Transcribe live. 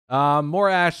More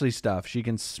Ashley stuff. She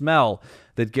can smell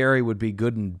that Gary would be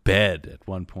good in bed at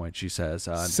one point, she says.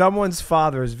 Someone's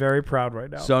father is very proud right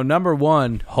now. So, number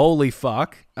one, holy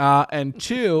fuck. And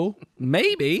two,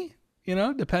 maybe,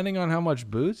 depending on how much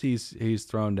booze he's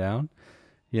thrown down,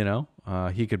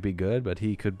 he could be good, but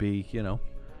he could be,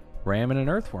 ramming an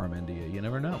earthworm into you. You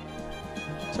never know.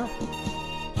 So...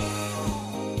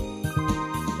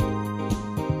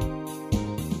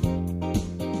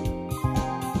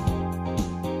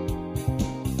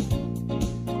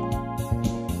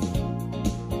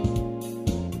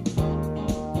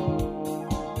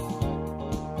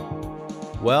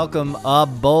 Welcome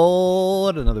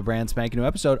aboard another brand spanking new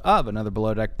episode of Another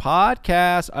Below Deck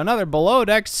Podcast, another Below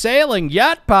Deck Sailing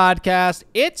Yacht Podcast.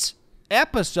 It's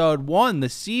episode 1, the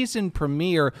season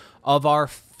premiere of our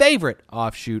favorite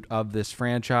offshoot of this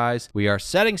franchise. We are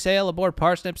setting sail aboard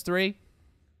Parsnips 3,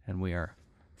 and we are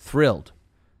thrilled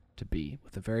to be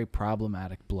with a very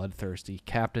problematic, bloodthirsty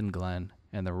Captain Glenn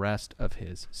and the rest of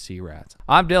his sea rats.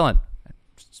 I'm Dylan.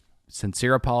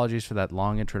 Sincere apologies for that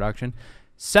long introduction.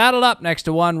 Saddled up next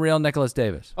to one real Nicholas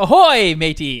Davis. Ahoy,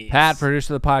 mateys! Pat,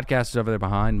 producer of the podcast, is over there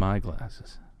behind my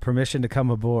glasses. Permission to come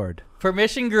aboard.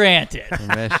 Permission granted.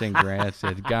 Permission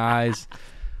granted. Guys,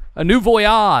 a new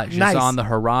voyage is on the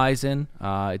horizon.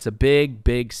 It's a big,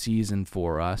 big season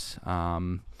for us. I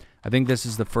think this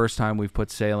is the first time we've put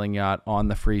Sailing Yacht on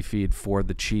the free feed for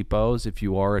the cheapos. If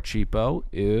you are a cheapo,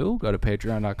 go to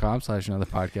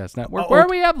patreon.com/anotherpodcast network, where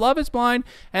we have Love is Blind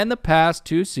and the past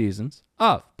 2 seasons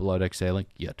of Below Deck Sailing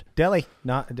Yacht. Deli,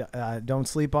 don't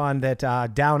sleep on that.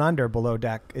 Down Under Below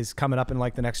Deck is coming up in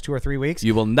like the next 2 or 3 weeks.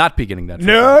 You will not be getting that for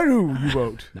free. No, you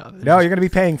won't. No, you're going to be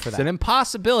paying for that. It's an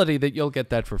impossibility that you'll get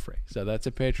that for free. So that's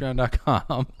at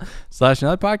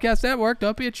patreon.com/anotherpodcast network.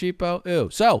 Don't be a cheapo.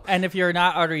 Ooh. So, and if you're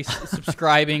not already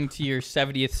subscribing to your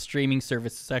 70th streaming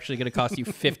service, it's actually going to cost you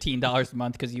 $15 a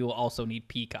month because you will also need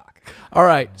Peacock. All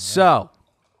right. So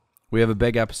we have a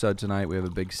big episode tonight. We have a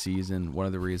big season. One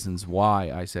of the reasons why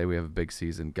I say we have a big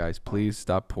season, guys, please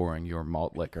stop pouring your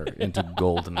malt liquor into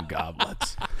golden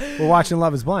goblets. We're watching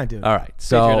Love is Blind, dude. All right.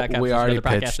 So we already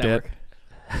pitched it.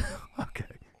 Okay.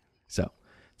 So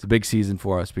it's a big season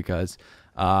for us because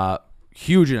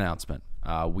huge announcement.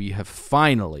 We have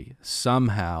finally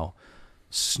somehow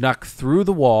snuck through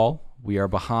the wall. We are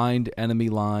behind enemy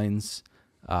lines.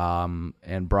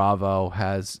 And Bravo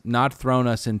has not thrown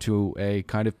us into a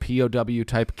kind of POW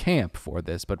type camp for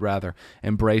this, but rather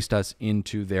embraced us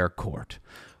into their court.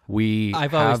 We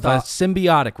have a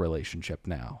symbiotic relationship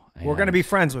now. We're going to be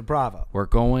friends with Bravo. We're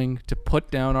going to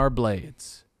put down our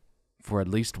blades for at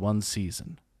least 1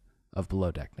 season of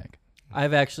Below Deck, Nick.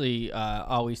 I've actually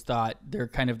always thought they're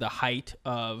kind of the height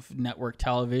of network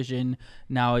television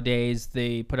nowadays.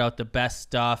 They put out the best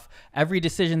stuff. Every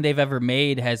decision they've ever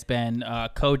made has been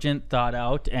cogent, thought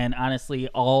out, and honestly,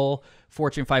 all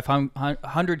Fortune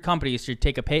 500 companies should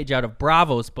take a page out of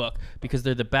Bravo's book because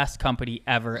they're the best company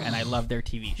ever, and I love their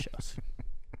TV shows.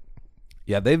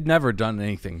 Yeah, they've never done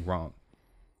anything wrong.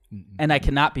 And I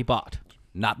cannot be bought.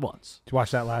 Not once. Did you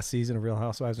watch that last season of Real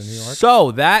Housewives of New York?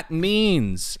 So that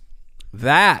means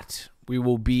that we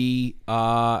will be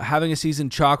having a season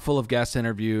chock full of guest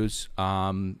interviews.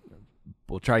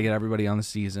 We'll try to get everybody on the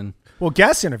season. Well,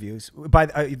 guest interviews.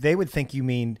 They would think you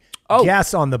mean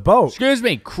guests on the boat. Excuse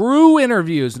me, crew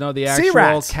interviews. No, the actual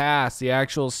Sea-Rats. cast, the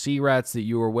actual sea rats that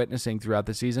you were witnessing throughout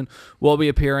the season will be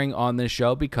appearing on this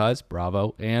show because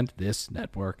Bravo and this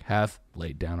network have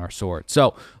laid down our sword.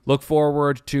 So look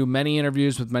forward to many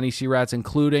interviews with many sea rats,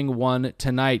 including one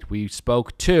tonight. We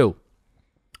spoke to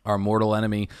our mortal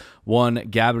enemy, one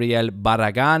Gabriela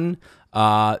Barragan,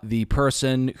 the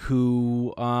person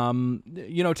who,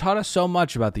 taught us so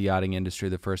much about the yachting industry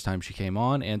the first time she came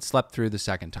on and slept through the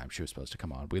second time she was supposed to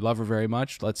come on. We love her very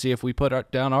much. Let's see if we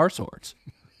put down our swords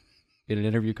in an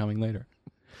interview coming later.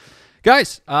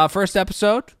 Guys, first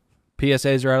episode.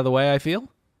 PSAs are out of the way, I feel.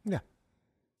 Yeah.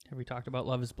 Have we talked about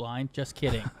Love is Blind? Just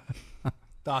kidding.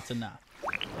 Thoughts enough.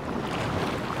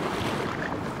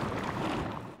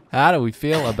 How do we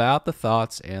feel about the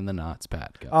thoughts and the knots,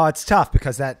 Pat? Go. Oh, it's tough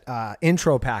because that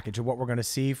intro package of what we're going to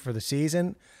see for the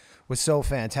season was so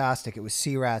fantastic. It was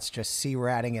sea rats just sea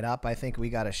ratting it up. I think we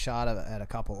got a shot at a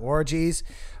couple orgies.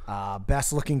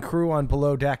 Best looking crew on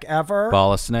Below Deck ever.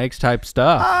 Ball of snakes type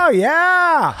stuff. Oh,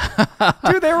 yeah.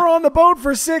 Dude, they were on the boat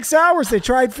for 6 hours. They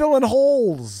tried filling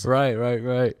holes. Right.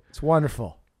 It's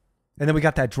wonderful. And then we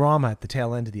got that drama at the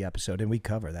tail end of the episode, and we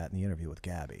cover that in the interview with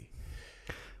Gabby.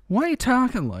 Why are you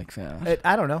talking like that?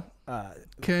 I don't know.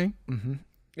 Okay. Mm-hmm.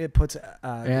 It puts...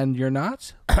 and your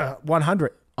knots?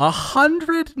 100.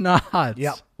 100 knots.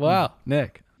 Yep. Wow,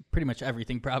 Nick. pretty much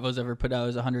everything Bravo's ever put out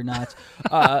is 100 knots.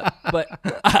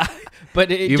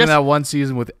 But even that one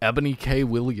season with Ebony K.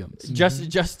 Williams.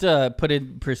 Just to put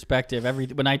in perspective,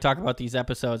 when I talk about these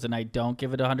episodes and I don't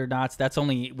give it 100 knots, that's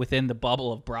only within the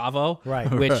bubble of Bravo, right?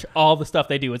 Which all the stuff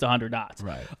they do is 100 knots,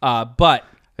 right? But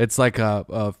it's like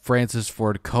a Francis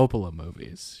Ford Coppola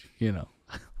movies, you know.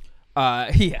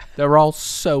 Yeah, they're all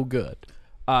so good.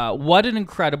 What an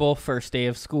incredible first day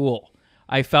of school.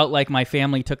 I felt like my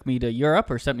family took me to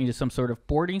Europe or sent me to some sort of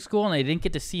boarding school, and I didn't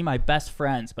get to see my best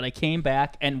friends. But I came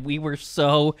back, and we were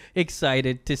so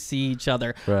excited to see each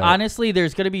other. Right. Honestly,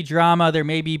 there's going to be drama. There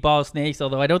may be ball snakes,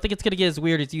 although I don't think it's going to get as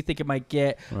weird as you think it might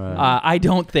get. Right. I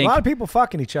don't think... A lot of people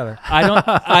fucking each other.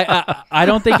 I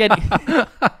don't think any...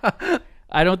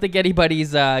 I don't think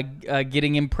anybody's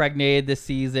getting impregnated this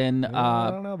season.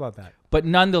 I don't know about that. But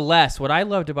nonetheless, what I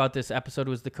loved about this episode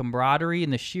was the camaraderie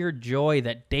and the sheer joy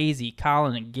that Daisy,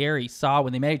 Colin, and Gary saw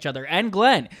when they met each other. And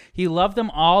Glenn. He loved them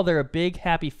all. They're a big,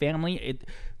 happy family.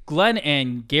 Glenn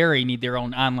and Gary need their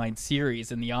own online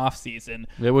series in the off-season.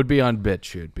 It would be on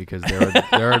BitChute because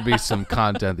there would be some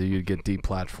content that you'd get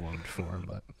deplatformed for.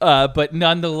 But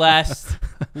nonetheless,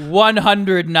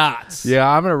 100 knots. Yeah,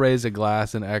 I'm going to raise a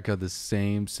glass and echo the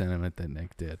same sentiment that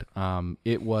Nick did.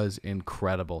 It was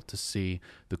incredible to see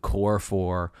the core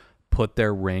four put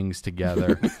their rings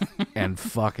together and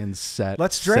fucking set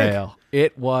Let's drink. sail.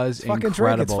 It was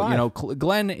incredible. Drink. You know,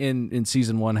 Glenn in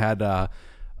season one had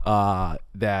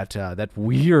that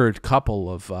weird couple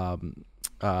of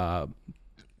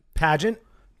Pageant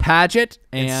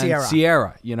and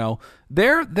Sierra. You know,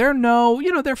 they're no,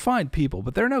 you know, they're fine people,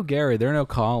 but they're no Gary, they're no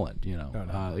Colin. You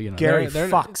know, you know, Gary they're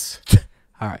fucks.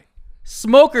 All right,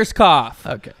 Smoker's cough.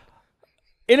 okay,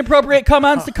 inappropriate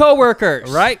comments to coworkers.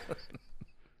 right.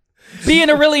 Being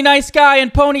a really nice guy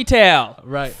in ponytail.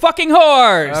 Right. Fucking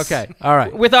whores. Okay. All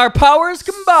right. With our powers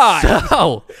combined.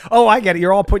 Oh, I get it.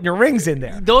 You're all putting your rings in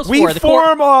there. Those we four, the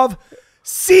form of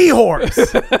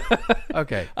seahorse.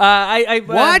 okay.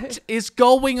 What What is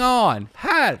going on?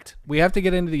 Halt. We have to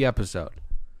get into the episode.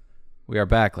 We are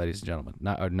back, ladies and gentlemen.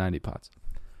 90 pots.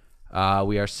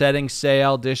 We are setting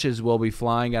sail. Dishes will be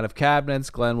flying out of cabinets.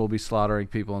 Glenn will be slaughtering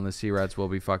people, and the sea rats will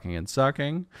be fucking and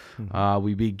sucking.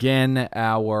 We begin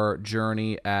our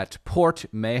journey at Port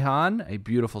Mahon, a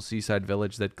beautiful seaside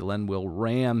village that Glenn will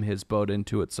ram his boat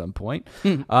into at some point.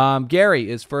 Gary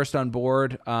is first on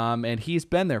board, and he's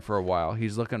been there for a while.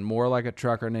 He's looking more like a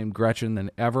trucker named Gretchen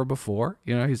than ever before.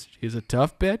 You know, he's a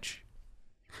tough bitch.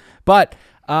 But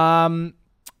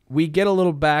we get a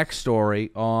little backstory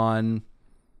on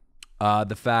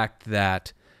the fact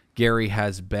that Gary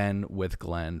has been with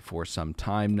Glenn for some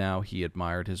time now. He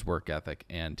admired his work ethic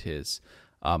and his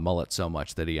mullet so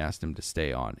much that he asked him to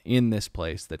stay on in this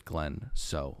place that Glenn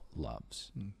so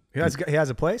loves. He has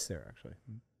a place there, actually.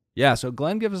 Yeah, so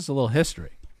Glenn gives us a little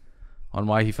history on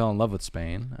why he fell in love with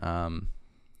Spain.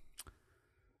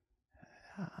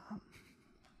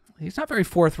 He's not very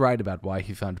forthright about why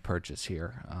he found purchase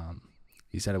here.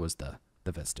 He said it was the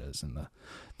vistas and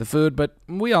the food, but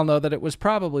we all know that it was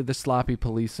probably the sloppy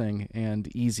policing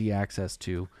and easy access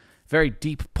to very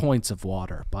deep points of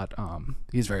water. But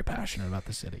he's very passionate about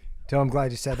the city. I'm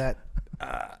glad you said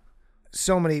that.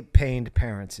 So many pained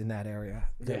parents in that area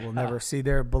that will never see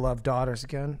their beloved daughters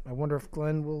again. I wonder if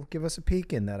Glenn will give us a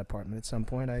peek in that apartment at some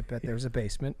point. I bet there's a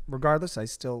basement. Regardless, I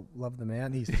still love the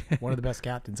man. He's one of the best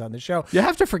captains on the show. You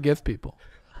have to forgive people.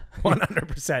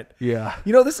 100%. Yeah.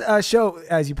 You know, this show,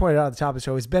 as you pointed out at the top of the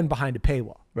show, has been behind a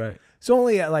paywall. Right. It's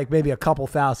only like maybe a couple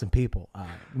thousand people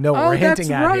know what we're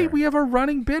hinting at. That's right. Here. We have a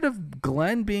running bit of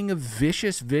Glenn being a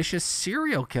vicious, vicious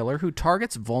serial killer who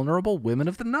targets vulnerable women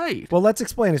of the night. Well, let's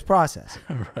explain his process.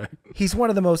 Right. He's one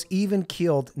of the most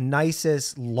even-keeled,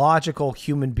 nicest, logical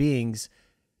human beings,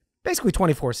 basically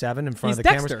 24/7 in front of the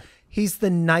cameras. He's the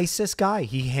nicest guy.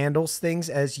 He handles things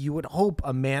as you would hope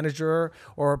a manager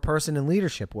or a person in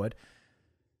leadership would.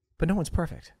 But no one's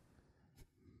perfect.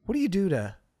 What do you do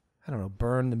to, I don't know,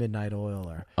 burn the midnight oil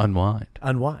or Unwind.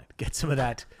 Get some of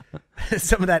that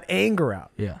anger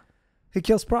out. Yeah. He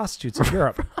kills prostitutes in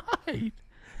Europe. Right.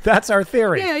 That's our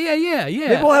theory. Yeah.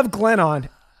 Maybe we'll have Glenn on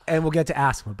and we'll get to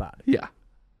ask him about it. Yeah.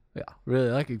 Really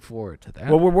looking forward to that.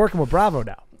 Well, we're working with Bravo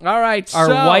now. All right. Our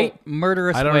white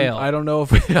murderous whale. I don't know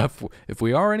if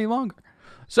we are any longer.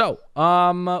 So,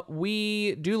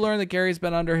 we do learn that Gary's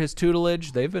been under his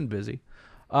tutelage. They've been busy.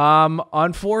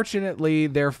 Unfortunately,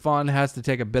 their fun has to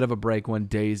take a bit of a break when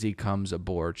Daisy comes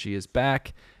aboard. She is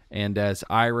back and as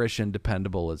Irish and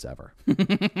dependable as ever. You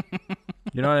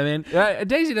know what I mean?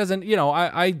 Daisy doesn't, you know,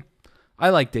 I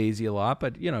like Daisy a lot,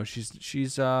 but you know, she's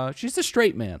the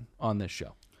straight man on this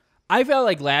show. I felt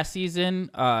like last season,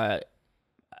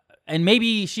 And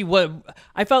maybe she would.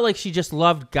 I felt like she just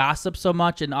loved gossip so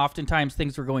much, and oftentimes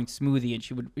things were going smoothie, and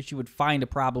she would find a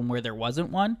problem where there wasn't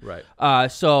one.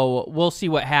 Right. So we'll see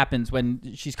what happens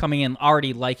when she's coming in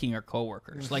already liking her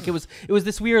coworkers. Like it was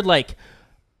this weird like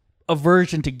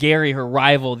aversion to Gary, her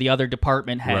rival, the other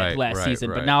department head last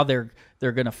season, but now they're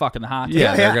gonna fuck in the hot tub.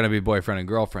 Yeah, they're gonna be boyfriend and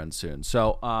girlfriend soon.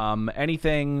 So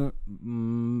anything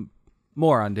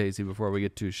more on Daisy before we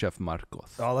get to Chef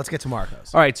Marcos? Oh, let's get to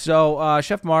Marcos. All right, so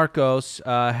Chef Marcos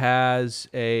has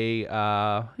he's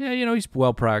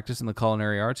well-practiced in the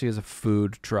culinary arts. He has a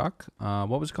food truck.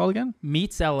 What was it called again?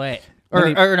 Meets LA.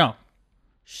 Or no.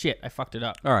 Shit, I fucked it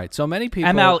up. All right, so many people...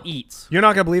 ML Eats. You're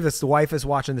not going to believe this. The wife is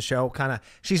watching the show.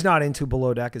 She's not into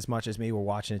Below Deck as much as me. We're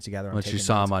watching it together. She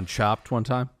saw him on Chopped one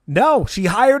time? No, she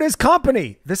hired his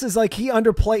company. This is like he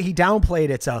downplayed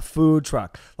it's a food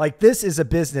truck. Like this is a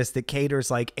business that caters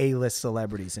like A-list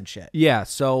celebrities and shit. Yeah,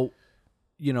 so,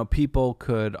 people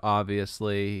could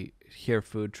obviously hear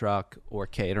food truck or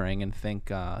catering and think,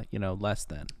 less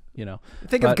than.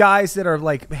 Think of guys that are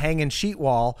like hanging sheet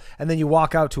wall, and then you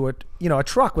walk out to a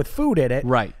truck with food in it.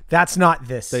 Right. That's not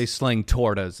this. They sling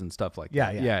tortas and stuff like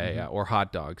that. Yeah. Yeah. Or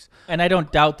hot dogs. And I don't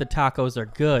doubt the tacos are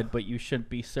good, but you shouldn't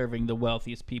be serving the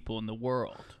wealthiest people in the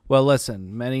world. Well,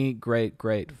 listen, many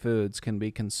great foods can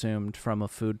be consumed from a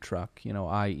food truck,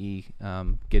 i.e.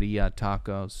 Guerilla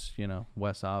tacos,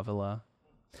 West Avila.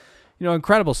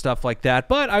 Incredible stuff like that.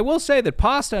 But I will say that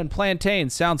pasta and plantain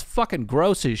sounds fucking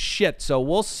gross as shit. So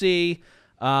we'll see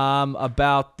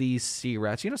about these sea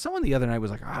rats. Someone the other night was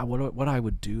like, what I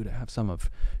would do to have some of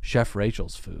Chef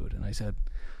Rachel's food. And I said...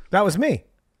 That was me.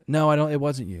 No, I don't. It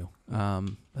wasn't you.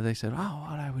 But they said,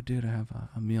 what I would do to have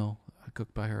a meal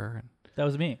cooked by her. And that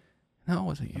was me. No, it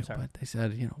wasn't you. But they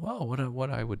said, what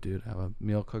I would do to have a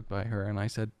meal cooked by her. And I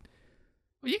said...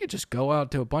 Well, you could just go out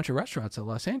to a bunch of restaurants in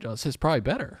Los Angeles. It's probably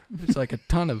better. It's like a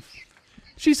ton of...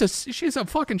 She's a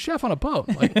fucking chef on a boat.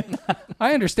 Like,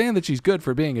 I understand that she's good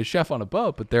for being a chef on a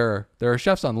boat, but there are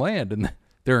chefs on land, and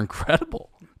they're incredible.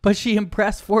 But she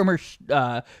impressed former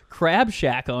Crab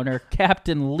Shack owner,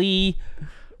 Captain Lee...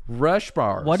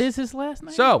 Rushbars. What is his last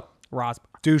name? So... Rosbar.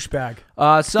 Douchebag.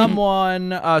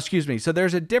 Excuse me. So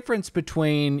there's a difference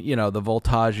between, the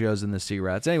Voltagios and the Sea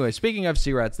Rats. Anyway, speaking of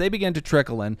Sea Rats, they begin to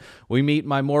trickle in. We meet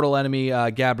my mortal enemy,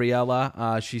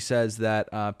 Gabriela. She says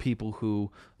that people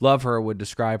who love her would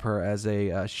describe her as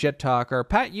a shit talker.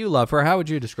 Pat, you love her. How would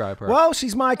you describe her? Well,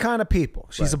 she's my kind of people.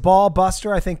 She's a ball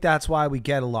buster. I think that's why we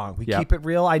get along. We keep it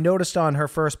real. I noticed on her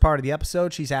first part of the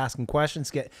episode, she's asking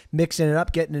questions, mixing it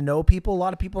up, getting to know people. A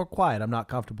lot of people are quiet. I'm not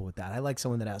comfortable with that. I like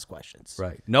someone that asks questions.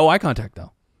 Right. No eye contact,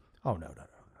 though. Oh, no.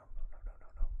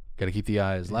 Got to keep the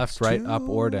eyes left, right, up,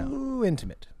 or down. Too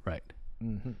intimate. Right.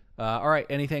 Mm-hmm. All right.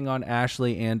 Anything on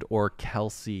Ashley and or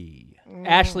Kelsey?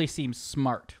 Ashley seems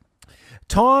smart.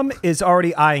 Tom is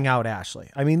already eyeing out Ashley.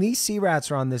 I mean, these sea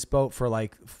rats are on this boat for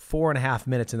like 4.5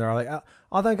 minutes, and they're like,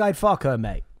 I think I'd fuck her,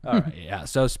 mate. All right, yeah.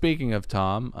 So speaking of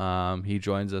Tom, he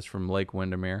joins us from Lake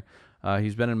Windermere.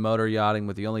 He's been in motor yachting,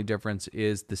 but the only difference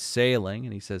is the sailing,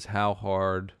 and he says, how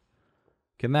hard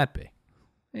can that be?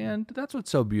 And that's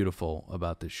what's so beautiful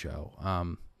about this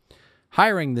show.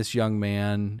 Hiring this young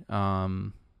man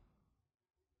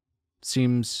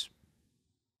seems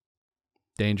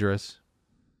dangerous.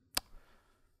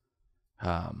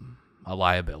 A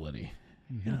liability,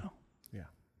 Yeah.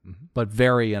 Mm-hmm. But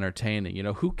very entertaining.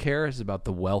 Who cares about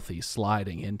the wealthy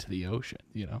sliding into the ocean?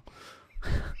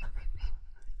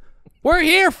 We're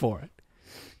here for it.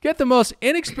 Get the most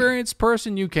inexperienced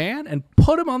person you can and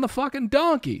put him on the fucking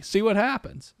donkey. See what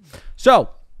happens. So,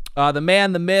 the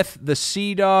man, the myth, the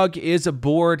sea dog is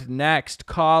aboard next.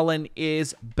 Colin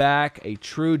is back. A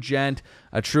true gent,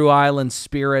 a true island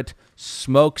spirit.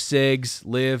 Smoke cigs,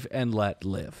 live and let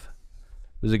live.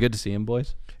 Was it good to see him,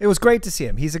 boys? It was great to see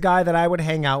him. He's a guy that I would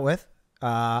hang out with.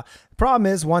 The problem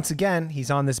is, once again,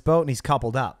 he's on this boat and he's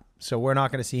coupled up. So we're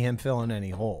not going to see him filling any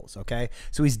holes, okay?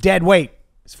 So he's dead weight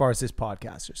as far as this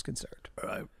podcaster is concerned.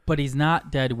 But he's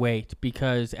not dead weight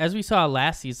because, as we saw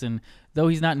last season, though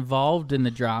he's not involved in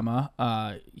the drama,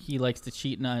 he likes to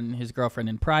cheat on his girlfriend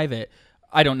in private.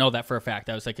 I don't know that for a fact.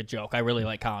 That was like a joke. I really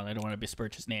like Colin. I don't want to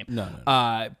besmirch his name.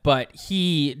 No. But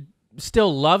he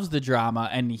still loves the drama,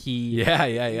 and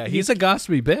Yeah. He's a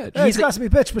gossipy bitch. He's a gossipy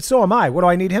bitch, but so am I. What do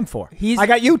I need him for? I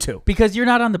got you two. Because you're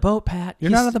not on the boat, Pat.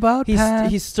 You're not on the boat, Pat.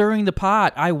 He's stirring the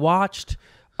pot. I watched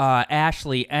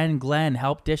Ashley and Glenn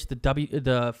help dish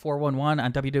the 411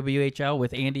 on WWHL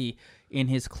with Andy in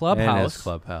his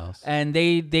clubhouse. And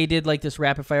they did like this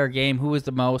rapid fire game. Who was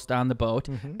the most on the boat?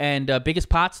 And biggest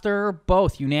pot stirrer,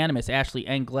 both unanimous. Ashley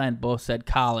and Glenn both said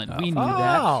Colin. We knew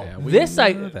that.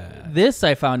 Yeah, This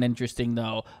I found interesting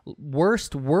though.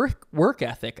 Worst work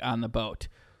ethic on the boat.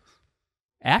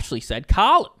 Ashley said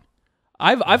Colin.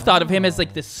 I've thought of him as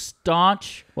like this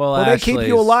staunch. Well, they keep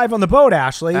you alive on the boat,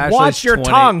 Ashley. Watch your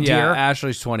tongue, dear. Yeah,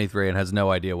 Ashley's 23 and has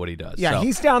no idea what he does. Yeah,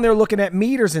 he's down there looking at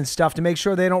meters and stuff to make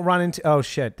sure they don't run into. Oh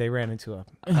shit, they ran into a.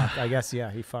 I guess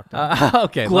he fucked up.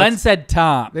 Okay, Glenn said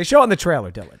Tom. They show it in the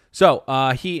trailer, Dylan. So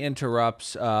he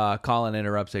interrupts. Colin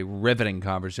interrupts a riveting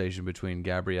conversation between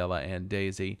Gabriela and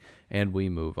Daisy, and we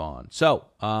move on. So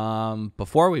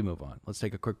before we move on, let's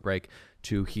take a quick break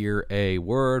to hear a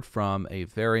word from a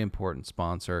very important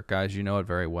sponsor. Guys, you know it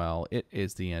very well. It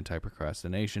is the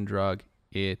anti-procrastination drug.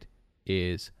 It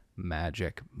is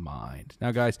Magic Mind.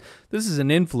 Now, guys, this is an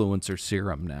influencer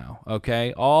serum now,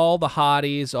 okay? All the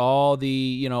hotties, all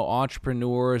the,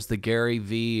 entrepreneurs, the Gary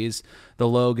V's, the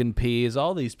Logan P's,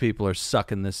 all these people are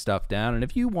sucking this stuff down. And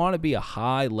if you want to be a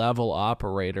high-level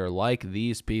operator like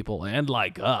these people and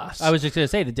like us. I was just going to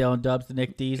say the Dylan Dubs, the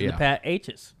Nick D's, and the Pat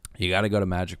H's. You got to go to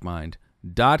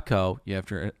magicmind.co. You have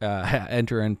to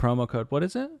enter in promo code. What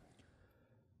is it?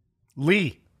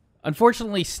 Lee.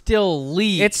 Unfortunately, still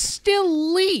Lee. It's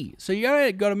still Lee. So you got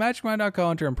to go to magicmind.co,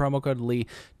 enter in promo code Lee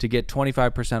to get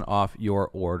 25% off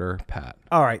your order, Pat.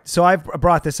 All right. So I've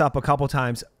brought this up a couple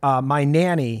times. My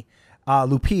nanny,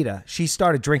 Lupita, she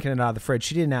started drinking it out of the fridge.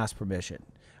 She didn't ask permission.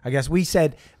 I guess we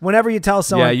said, whenever you tell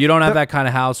someone... Yeah, you don't have that kind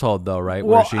of household, though, right?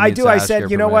 Well, I do. I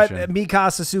said, you know what? Mi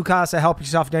casa, su casa, help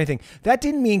yourself to anything. That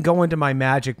didn't mean go into my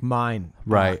Magic Mind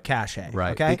cache.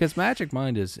 Right. Okay? Because Magic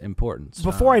Mind is important.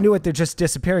 Before I knew it, they're just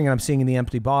disappearing, and I'm seeing the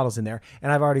empty bottles in there.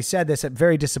 And I've already said this. I'm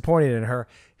very disappointed in her.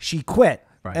 She quit.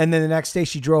 Right. And then the next day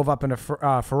she drove up in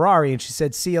a Ferrari and she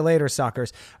said, "See you later,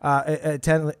 suckers."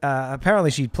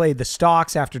 Apparently she played the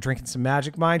stocks after drinking some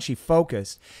Magic Mind. She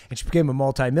focused, and she became a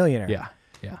multimillionaire. Yeah.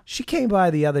 She came by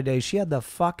the other day. She had the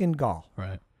fucking gall.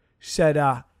 Right. She said,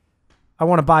 "I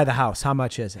want to buy the house. How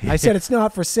much is it?" I said, "It's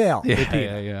not for sale."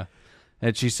 Yeah.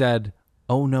 And she said,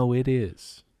 "Oh, no, it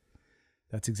is."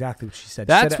 That's exactly what she said.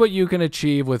 That's what you can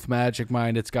achieve with Magic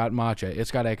Mind. It's got matcha.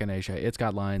 It's got echinacea. It's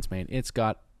got lion's mane. It's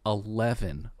got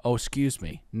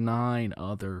 9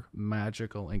 other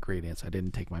magical ingredients. I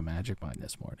didn't take my Magic Mind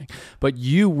this morning. But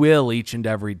you will each and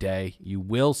every day. You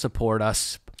will support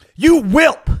us. You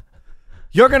will.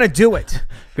 You're going to do it.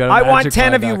 I want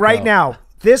 10 of you right now.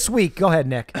 This week. Go ahead,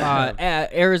 Nick.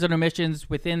 Errors and omissions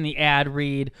within the ad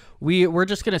read. We're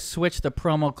just going to switch the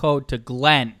promo code to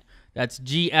Glenn. That's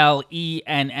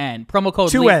GLENN. Promo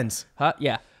code 2 Lee. N's.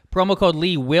 Yeah. Promo code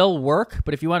Lee will work,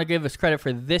 but if you want to give us credit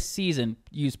for this season,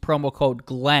 use promo code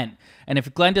Glenn. And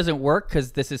if Glenn doesn't work,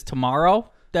 because this is tomorrow,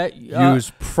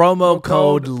 use promo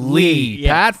code Lee.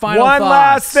 Yeah. Pat, final One thoughts.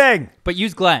 last thing. But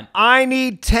use Glenn. I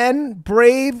need 10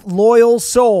 brave, loyal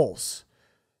souls.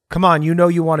 Come on, you know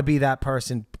you want to be that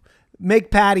person.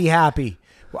 Make Patty happy.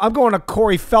 I'm going to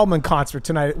Corey Feldman concert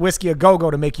tonight at Whiskey A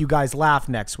Go-Go to make you guys laugh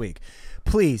next week.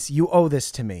 Please, you owe this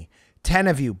to me. 10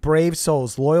 of you, brave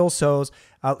souls, loyal souls.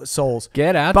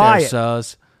 Get out Buy there, it.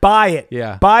 souls. Buy it.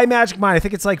 Yeah. Buy Magic Mind. I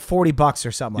think it's like $40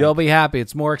 or something. You'll be happy.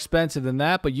 It's more expensive than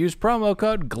that, but use promo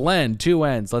code Glenn, 2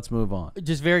 N's. Let's move on.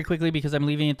 Just very quickly, because I'm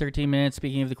leaving in 13 minutes.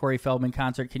 Speaking of the Corey Feldman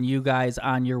concert, can you guys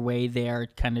on your way there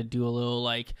kind of do a little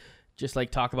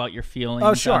talk about your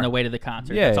feelings on the way to the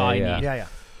concert? Yeah, That's all I need. Yeah.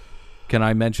 Can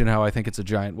I mention how I think it's a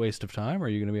giant waste of time? Are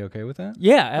you going to be okay with that?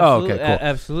 Yeah, absolutely. Oh, okay, cool.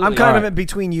 Absolutely. I'm kind of in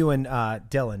between you and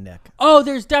Dylan, Nick. Oh,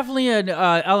 there's definitely an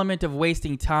element of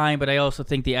wasting time, but I also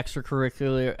think the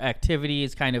extracurricular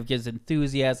activities kind of gives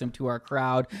enthusiasm to our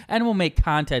crowd, and we'll make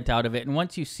content out of it. And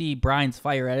once you see Brian's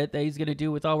fire edit that he's going to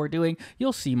do with all we're doing,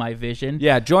 you'll see my vision.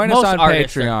 Yeah, join us on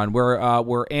Patreon.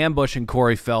 We're ambushing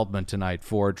Corey Feldman tonight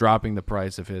for dropping the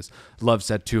price of his Love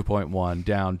Set 2.1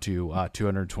 down to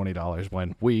 $220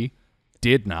 when we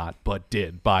did buy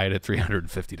it at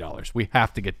 $350. We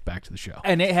have to get back to the show.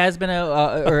 And it has been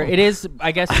it is,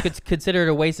 I guess you could consider it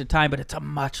a waste of time, but it's a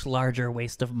much larger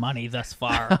waste of money thus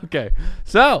far. Okay.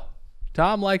 So,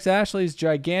 Tom likes Ashley's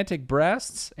gigantic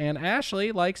breasts, and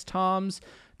Ashley likes Tom's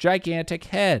gigantic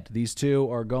head. These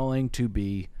two are going to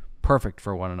be perfect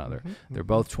for one another. Mm-hmm. They're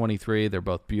both 23. They're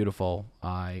both beautiful.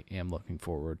 I am looking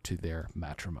forward to their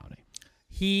matrimony.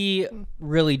 He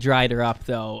really dried her up,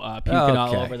 though, puking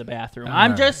all over the bathroom.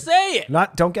 I'm just saying.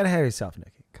 Don't get ahead of yourself,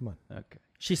 Nikki. Come on. Okay.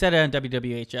 She said it on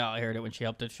WWHL. I heard it when she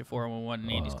helped at 411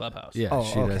 in Andy's clubhouse. Yeah,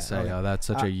 she does say, that's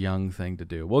such a young thing to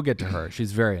do. We'll get to her.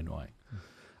 She's very annoying.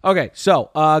 Okay,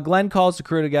 so Glenn calls the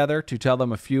crew together to tell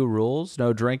them a few rules.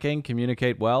 No drinking,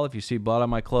 communicate well. If you see blood on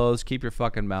my clothes, keep your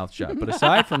fucking mouth shut. But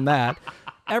aside from that,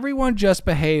 everyone just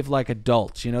behave like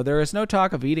adults. You know, there is no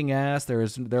talk of eating ass. There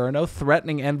are no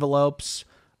threatening envelopes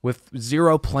with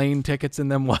 0 plane tickets in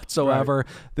them whatsoever. Right.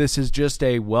 This is just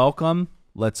a welcome.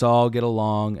 Let's all get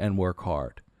along and work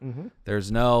hard. Mm-hmm.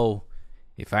 There's no,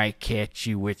 if I catch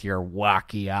you with your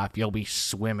walkie-off, you'll be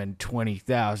swimming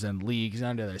 20,000 leagues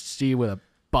under the sea with a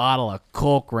bottle of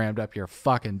Coke rammed up your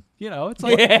fucking, it's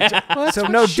like, so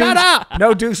no shut up.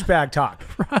 No douchebag talk.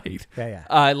 Right.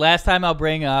 Yeah. Last time I'll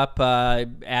bring up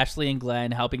Ashley and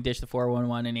Glenn helping dish the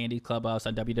 411 in Andy's clubhouse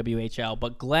on WWHL.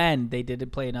 But Glenn, they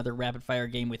did play another rapid fire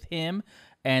game with him.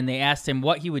 And they asked him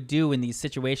what he would do in these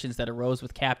situations that arose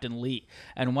with Captain Lee.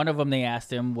 And one of them they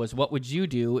asked him was, what would you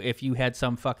do if you had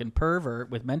some fucking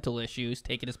pervert with mental issues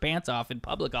taking his pants off in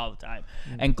public all the time?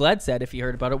 Mm-hmm. And Glenn said if he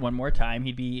heard about it one more time,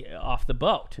 he'd be off the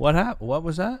boat. What happened? What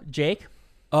was that? Jake.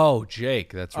 Oh,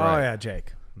 Jake. That's right. Oh, yeah,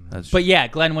 Jake. But yeah,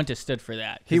 Glenn wouldn't have stood for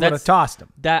that. He would have tossed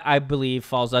him. That, I believe,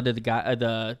 falls under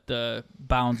the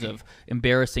bounds of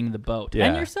embarrassing the boat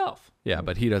and yourself. Yeah,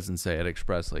 but he doesn't say it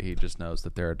expressly. He just knows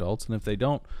that they're adults, and if they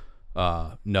don't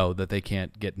know that they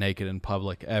can't get naked in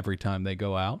public every time they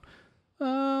go out,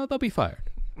 they'll be fired.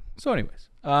 So anyways,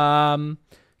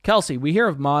 Kelsey, we hear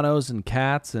of monos and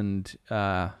cats and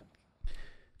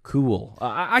cool.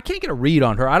 I can't get a read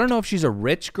on her. I don't know if she's a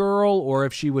rich girl or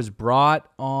if she was brought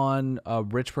on a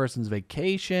rich person's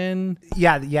vacation.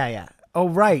 Yeah. Oh,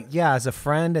 right. Yeah, as a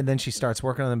friend, and then she starts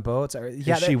working on the boats.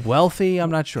 Is she wealthy? I'm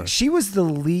not sure. She was the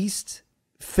least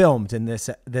filmed in this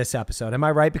episode. Am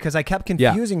I right? Because I kept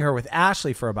confusing her with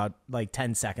Ashley for about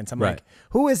 10 seconds. I'm like,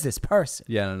 who is this person?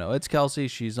 Yeah, no. It's Kelsey.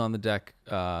 She's on the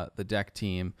deck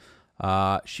team.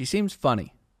 She seems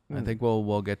funny. I think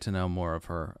we'll get to know more of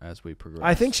her as we progress.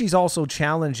 I think she's also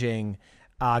challenging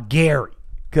Gary,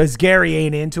 because Gary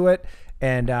ain't into it,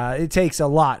 and it takes a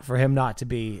lot for him not to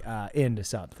be into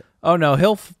something. Oh no,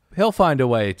 he'll find a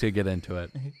way to get into it.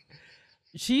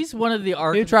 She's one of the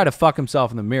He'd try to fuck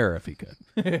himself in the mirror if he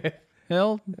could.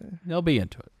 He'll be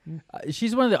into it.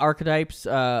 She's one of the archetypes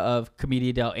of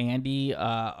Commedia del Andy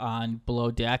on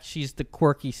Below Deck. She's the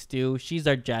quirky Stew. She's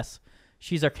our Jess.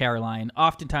 She's our Caroline.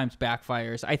 Oftentimes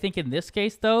backfires. I think in this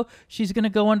case, though, she's going to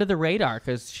go under the radar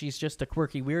because she's just a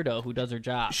quirky weirdo who does her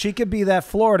job. She could be that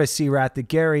Florida sea rat that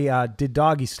Gary did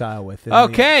doggy style with.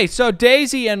 Okay, so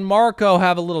Daisy and Marco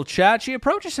have a little chat. She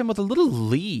approaches him with a little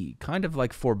lead, kind of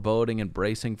like foreboding and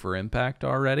bracing for impact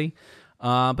already.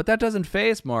 But that doesn't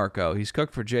faze Marco. He's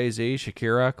cooked for Jay-Z,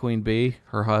 Shakira, Queen Bee,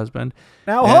 her husband.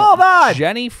 Now hold on!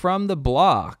 Jenny from the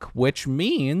block, which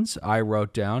means, I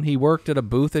wrote down, he worked at a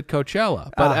booth at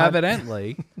Coachella. But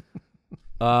evidently...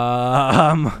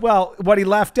 well, what he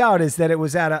left out is that it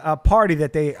was at a party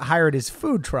that they hired his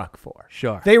food truck for.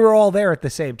 Sure. They were all there at the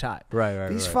same time. Right.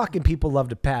 These fucking people love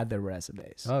to pad their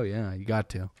resumes. Oh, yeah, you got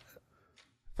to.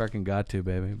 Fucking got to,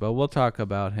 baby. But we'll talk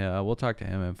about him. We'll talk to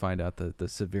him and find out the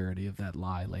severity of that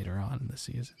lie later on in the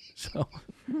season. So,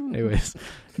 anyways.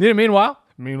 Meanwhile,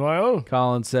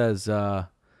 Colin says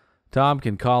Tom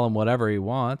can call him whatever he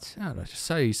wants. I don't know, just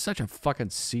say he's such a fucking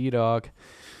sea dog.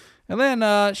 And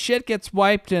then shit gets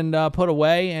wiped and put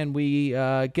away, and we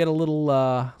get a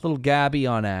little Gabby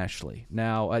on Ashley.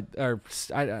 Now, I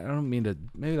don't mean to.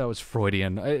 Maybe that was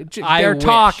Freudian. They're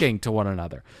talking to one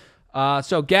another.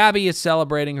 So Gabby is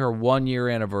celebrating her 1-year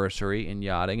anniversary in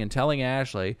yachting and telling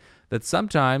Ashley that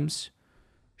sometimes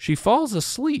she falls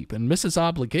asleep and misses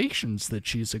obligations that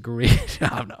she's agreed.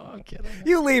 Oh, no, I'm kidding.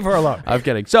 You leave her alone. I'm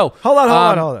kidding. So hold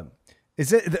on.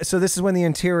 Is it so? This is when the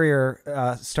interior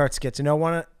starts to get to know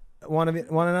one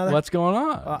another. What's going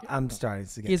on? I'm starting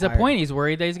to get He's tired. a point. He's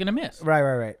worried that he's gonna miss.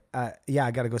 Right. Yeah,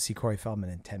 I got to go see Corey Feldman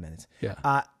in 10 minutes.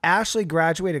 Yeah. Ashley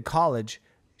graduated college.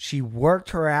 She worked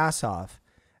her ass off.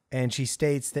 And she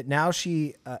states that now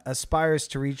she aspires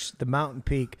to reach the mountain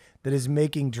peak that is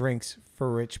making drinks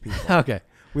for rich people. Okay.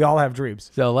 We all have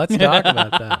dreams. So let's talk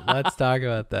about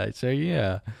that. So,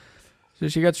 yeah. So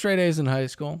she got straight A's in high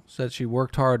school, said she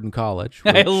worked hard in college.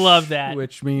 I love that.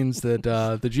 Which means that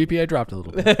the GPA dropped a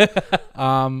little bit.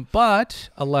 But,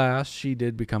 alas, she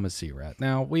did become a sea rat.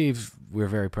 Now, we're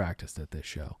very practiced at this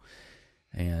show.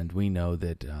 And we know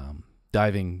that...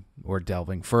 diving or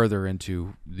delving further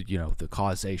into the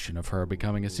causation of her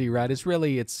becoming a sea rat is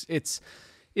really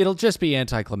it'll just be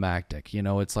anticlimactic.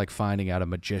 It's like finding out a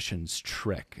magician's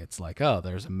trick. It's like, oh,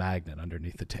 there's a magnet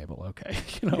underneath the table. Okay,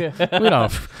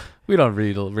 we We don't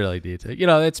really need to. You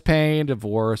know, it's pain,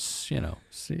 divorce, you know,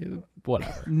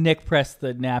 whatever. Nick pressed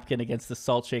the napkin against the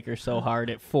salt shaker so hard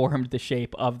it formed the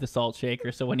shape of the salt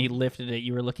shaker. So when he lifted it,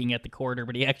 you were looking at the corner,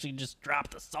 but he actually just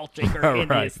dropped the salt shaker in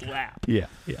his lap. Yeah,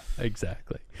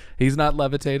 exactly. He's not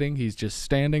levitating. He's just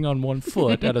standing on one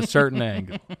foot at a certain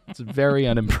angle. It's very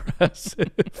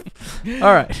unimpressive.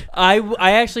 All right.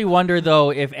 I actually wonder though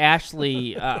if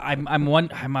Ashley.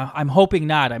 I'm hoping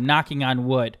not. I'm knocking on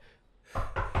wood.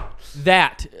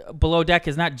 That Below Deck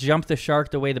has not jumped the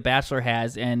shark the way The Bachelor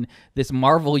has, and this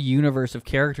Marvel universe of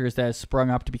characters that has sprung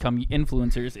up to become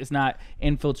influencers is not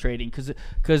infiltrating.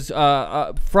 Because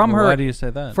from her, why do you say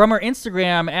that? From her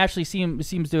Instagram, Ashley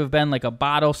seems to have been like a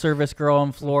bottle service girl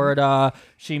in Florida.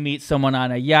 She meets someone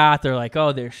on a yacht. They're like,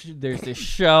 oh, there's this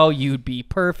show. You'd be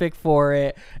perfect for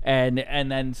it. And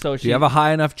then so she. Do you have a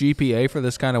high enough GPA for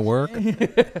this kind of work?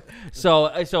 So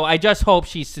I just hope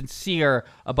she's sincere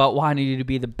about wanting you to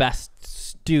be the best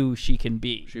stew she can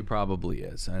be. She probably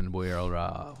is, and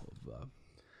we'll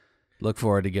look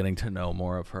forward to getting to know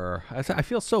more of her. I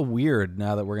feel so weird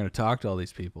now that we're going to talk to all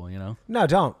these people, you know? No,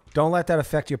 don't let that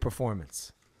affect your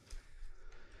performance.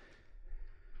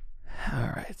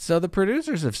 All right, so the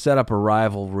producers have set up a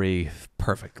rivalry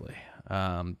perfectly.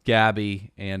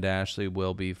 Gabby and Ashley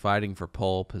will be fighting for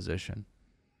pole position.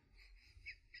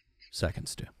 Second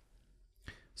stew.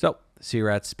 So, Sea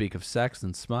Rats speak of sex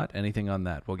and smut. Anything on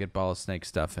that? We'll get ball of snake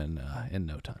stuff in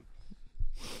no time.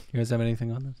 You guys have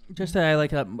anything on this? Just that I like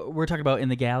that we're talking about in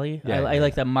the galley. Yeah, I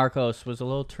like that Marcos was a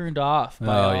little turned off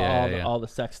by all the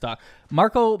sex talk.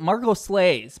 Marco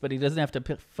slays, but he doesn't have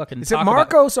to fucking. Is it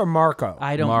Marcos or Marco?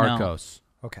 I don't know. Marcos.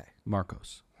 Okay.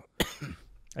 Marcos.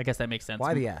 I guess that makes sense.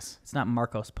 Why the S? It's not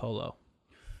Marcos Polo.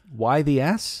 Why the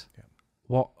S? Yeah.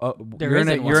 Well,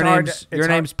 your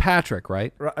name's Patrick,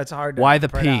 right? It's hard to Why the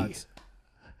pronounce.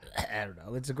 P? I don't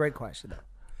know. It's a great question,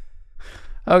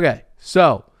 though. Okay,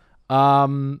 so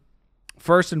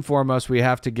first and foremost, we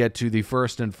have to get to the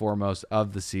first and foremost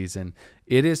of the season.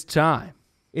 It is time.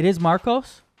 It is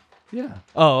Marcos? Yeah.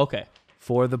 Oh, okay.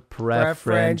 For the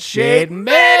preference sheet meeting.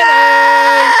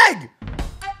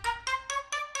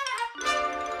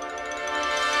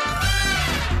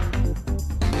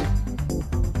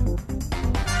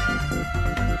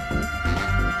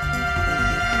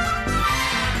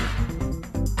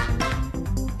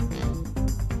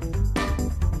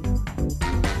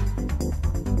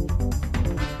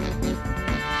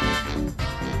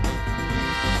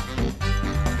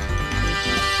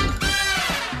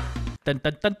 Dun,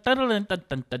 dun, dun, dun, dun, dun,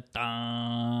 dun, dun,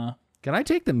 dun. Can I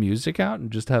take the music out and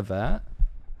just have that?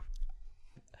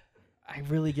 I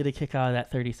really get a kick out of that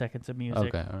 30 seconds of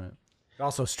music. Okay, all right. It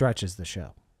also stretches the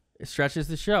show. It stretches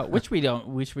the show, which we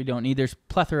don't need. There's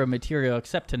plethora of material,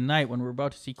 except tonight when we're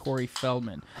about to see Corey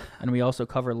Feldman, and we also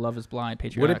cover Love Is Blind.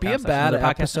 Patreon. Would it be a bad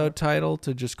episode title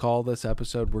to just call this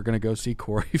episode "We're Gonna Go See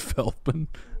Corey Feldman"?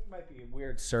 Might be a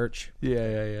weird search.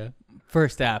 Yeah.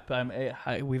 First app.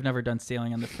 We've never done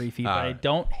sailing on the free feed, but I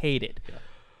don't hate it. Yeah.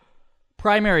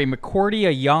 Primary,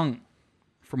 McCordia Young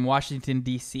from Washington,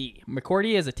 D.C.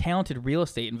 McCordia is a talented real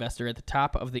estate investor at the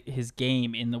top of his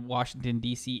game in the Washington,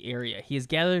 D.C. area. He has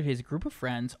gathered his group of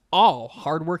friends, all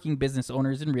hardworking business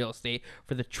owners in real estate,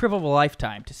 for the trip of a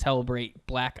lifetime to celebrate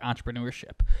black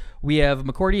entrepreneurship. We have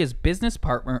McCordia's business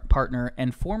partner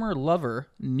and former lover,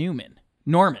 Norman.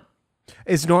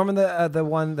 Is Norman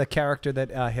the character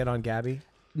that hit on Gabby?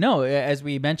 No, as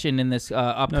we mentioned in this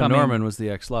upcoming... No, Norman was the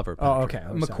ex-lover. Oh, okay.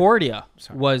 McCordia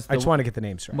was the... I just want to get the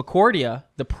name straight. McCordia,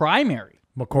 the primary,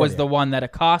 was the one that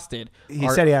accosted... He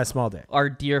said he had a small dick. ...our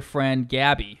dear friend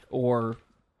Gabby, or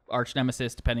arch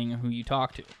nemesis, depending on who you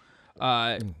talk to.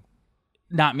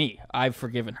 Not me. I've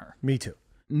forgiven her. Me too.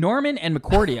 Norman and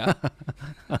McCordia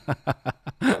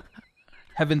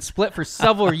have been split for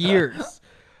several years,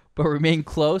 but remain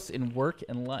close in work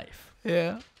and life.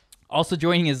 Yeah. Also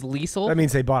joining is Liesel. That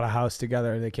means they bought a house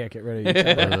together and they can't get rid of each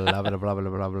other. blah,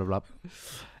 blah, blah.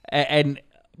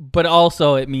 But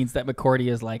also it means that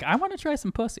McCordy is like, I want to try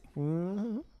some pussy.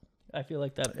 Mm-hmm. I feel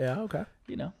like that. Yeah, okay.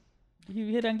 You know, you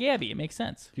hit on Gabby. It makes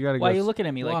sense. Why are you looking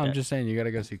at me like that? I'm just saying you got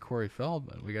to go see Corey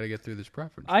Feldman. We got to get through this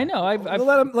preference. I know.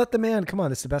 Let the man. Come on,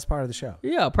 this is the best part of the show.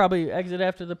 Yeah, I'll probably exit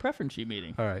after the preference sheet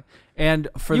meeting. All right. And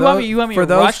for you those, want me to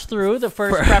rush through the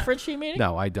first preference sheet meeting?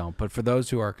 No, I don't. But for those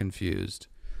who are confused,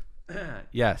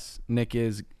 yes, Nick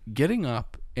is getting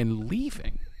up and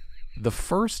leaving the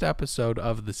first episode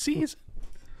of the season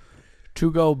to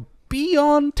go be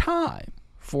on time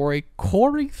for a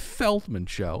Corey Feldman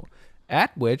show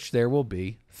at which there will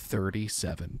be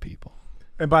 37 people.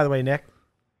 And by the way, Nick,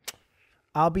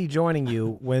 I'll be joining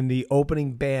you when the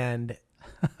opening band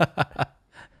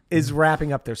is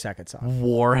wrapping up their second song.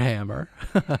 Warhammer.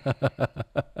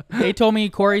 They told me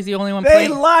Corey's the only one They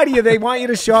playing. lie to you. They want you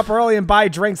to show up early and buy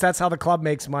drinks. That's how the club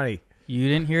makes money. You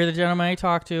didn't hear the gentleman I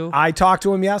talked to. I talked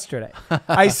to him yesterday.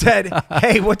 I said,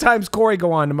 hey, what time's Corey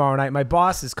go on tomorrow night? My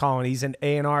boss is calling. He's an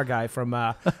A&R guy from,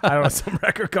 I don't know, some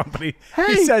record company.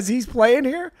 Hey. He says he's playing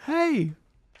here. Hey,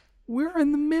 we're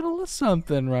in the middle of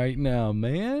something right now,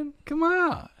 man. Come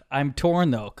on. I'm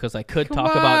torn, though, because I could Come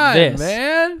talk on, about this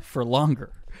man. for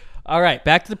longer. All right,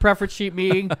 back to the preference sheet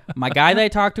meeting. My guy that I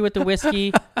talked to at the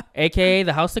whiskey, a.k.a.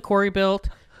 the house that Corey built,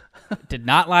 did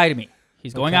not lie to me.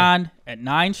 He's going on at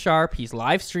 9 sharp. He's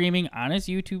live streaming on his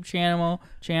YouTube channel.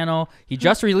 He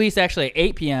just released, actually, at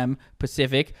 8 p.m.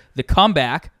 Pacific, The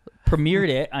Comeback. Premiered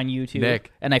it on YouTube.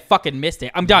 Nick. And I fucking missed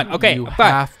it. I'm done. Okay, You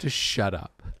fine. have to shut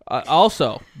up.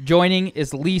 Also, joining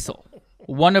is Liesel,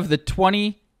 one of the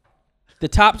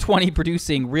top 20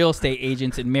 producing real estate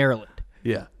agents in Maryland.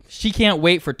 Yeah. She can't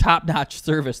wait for top-notch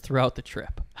service throughout the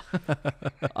trip.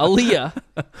 Aaliyah,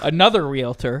 another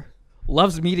realtor,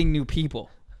 loves meeting new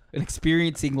people and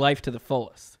experiencing life to the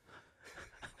fullest.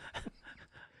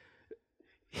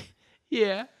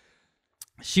 Yeah.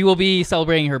 She will be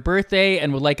celebrating her birthday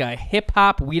and would like a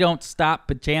hip-hop We Don't Stop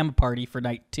pajama party for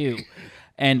night 2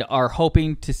 and are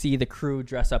hoping to see the crew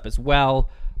dress up as well.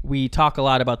 We talk a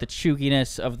lot about the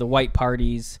chugginess of the white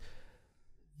parties,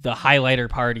 the highlighter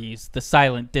parties, the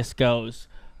silent discos.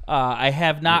 I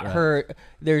have not heard.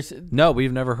 No,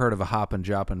 we've never heard of a hoppin'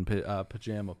 joppin'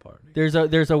 pajama party.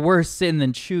 There's a worse sin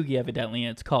than chuggy, evidently,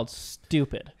 and it's called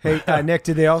stupid. Hey, Nick,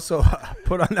 did they also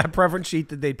put on that preference sheet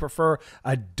that they prefer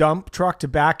a dump truck to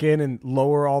back in and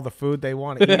lower all the food they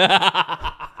want to eat?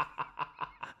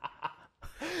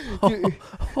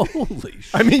 Holy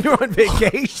shit. I mean, you're on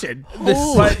vacation,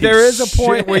 but there is a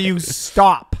point where you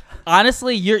stop.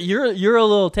 Honestly, you're a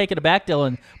little taken aback,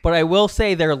 Dylan, but I will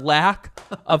say their lack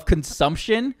of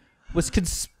consumption was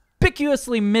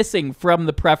conspicuously missing from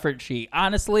the preference sheet.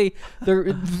 Honestly,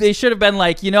 they should have been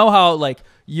like, you know how like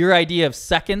your idea of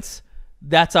seconds,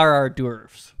 that's our hors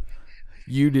d'oeuvres.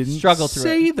 You didn't Struggle through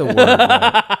say it. the word.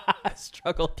 Right.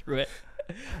 Struggle through it.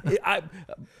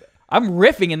 I'm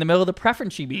riffing in the middle of the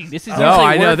preference sheet meeting. This is No, usually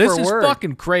I know. word This for is word.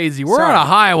 fucking crazy. We're Sorry. on a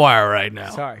high wire right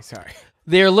now. Sorry.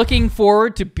 They're looking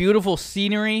forward to beautiful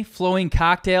scenery, flowing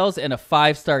cocktails, and a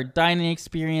 5-star dining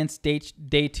experience. Day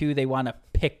 2, they want a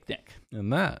picnic.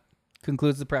 And that.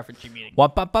 Concludes the preference sheet meeting. So,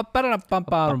 guys.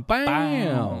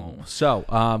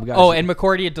 Oh, and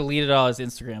McCordy had deleted all his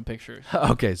Instagram pictures.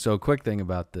 Okay, so a quick thing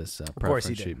about this course preference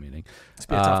he did. sheet meeting. It's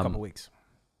been a tough couple weeks.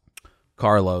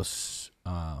 Carlos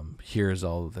hears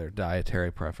all of their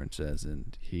dietary preferences,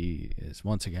 and he is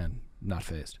once again not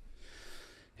phased.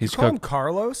 He's Call him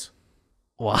Carlos?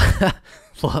 What?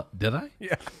 Did I?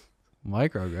 Yeah.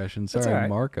 Microaggression. That's Sorry, all right.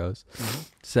 Marcos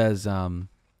says,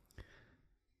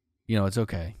 it's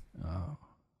okay.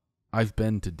 I've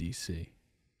been to DC.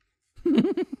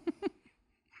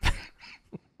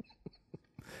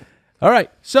 All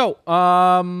right. So,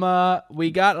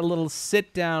 we got a little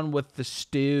sit down with the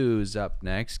stews up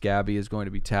next. Gabby is going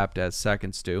to be tapped as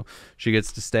second stew. She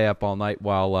gets to stay up all night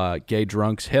while gay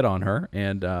drunks hit on her,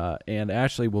 and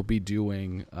Ashley will be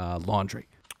doing laundry,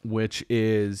 which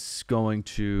is going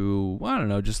to, I don't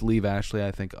know, just leave Ashley,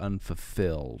 I think,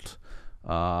 unfulfilled.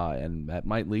 And that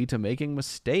might lead to making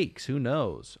mistakes. Who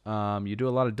knows? You do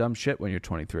a lot of dumb shit when you're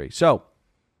 23. So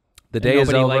the day is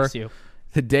Nobody over. likes you.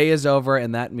 The day is over,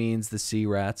 and that means the sea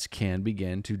rats can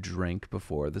begin to drink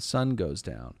before the sun goes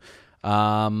down.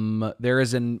 There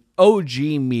is an OG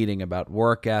meeting about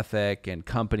work ethic and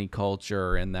company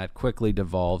culture, and that quickly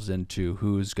devolves into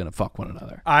who's going to fuck one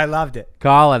another. I loved it.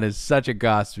 Colin is such a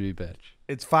gossipy bitch.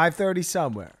 It's 5:30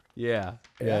 somewhere. Yeah.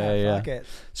 Fuck it.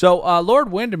 So Lord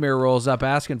Windermere rolls up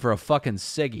asking for a fucking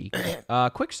ciggy.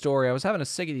 Quick story. I was having a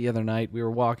ciggy the other night. We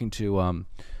were walking to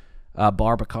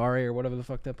Bar Bacari or whatever the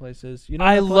fuck that place is. You know,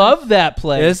 I love that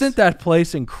place. Isn't that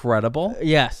place incredible?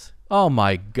 Yes. Oh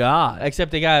my god.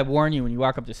 Except they gotta warn you when you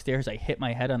walk up the stairs, I hit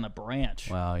my head on the branch.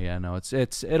 Well, yeah, no,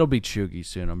 it'll be chuggy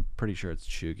soon. I'm pretty sure it's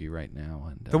chuggy right now,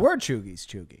 and The word chuggy's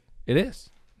chuggy. it is.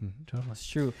 Totally. That's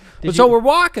true. But so we're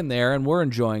walking there, and we're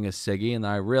enjoying a ciggy, and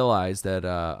I realize that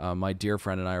my dear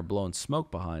friend and I are blowing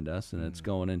smoke behind us, and it's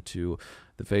going into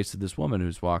the face of this woman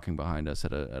who's walking behind us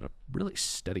at a really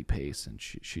steady pace, and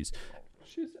she's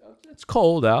it's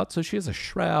cold out, so she has a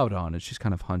shroud on, and she's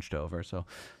kind of hunched over. So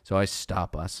I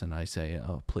stop us, and I say,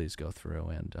 "Oh, please go through."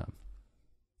 And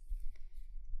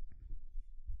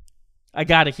I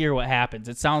gotta hear what happens.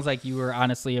 It sounds like you were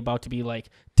honestly about to be like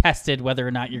tested whether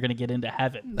or not you're going to get into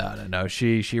heaven. No.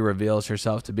 She reveals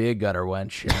herself to be a gutter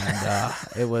wench,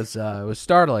 and it was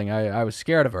startling. I was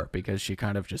scared of her because she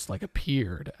kind of just like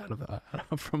appeared out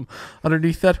of from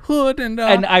underneath that hood, and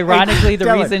ironically, the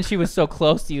Dylan. reason she was so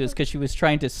close to you is because she was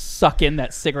trying to suck in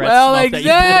that cigarette well, smoke that you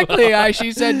blew exactly. out.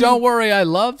 She said, "Don't worry, I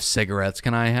love cigarettes.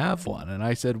 Can I have one?" And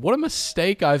I said, "What a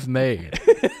mistake I've made."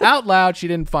 Out loud, she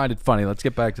didn't find it funny. Let's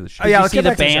get back to the show. Yeah, you let's see get the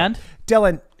back to show. band?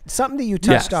 Dylan, something that you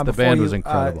touched Yes, on the before band you was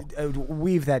incredible.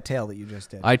 Weave that tale that you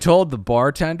just did. I told the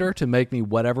bartender to make me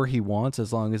whatever he wants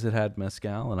as long as it had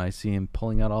mezcal, and I see him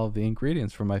pulling out all of the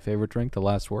ingredients for my favorite drink, the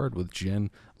last word, with gin,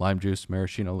 lime juice,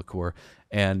 maraschino liqueur,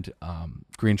 and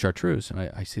green chartreuse. And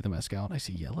I see the mezcal, and I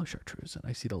see yellow chartreuse, and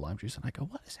I see the lime juice, and I go,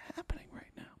 what is happening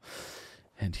right now?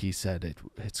 And he said,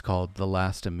 it's called The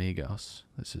Last Amigos.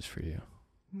 This is for you.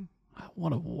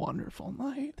 What a wonderful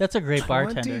night. That's a great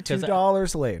bartender.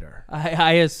 $22 later.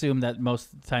 I assume that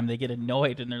most of the time they get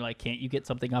annoyed and they're like, "Can't you get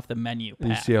something off the menu?" You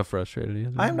Pat? see how frustrated he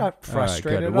is? I'm not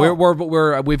frustrated All right,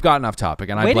 at all. We've gotten off topic,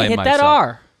 and I Way to blame hit myself. that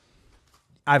R.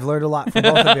 I've learned a lot from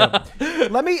both of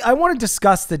you. I want to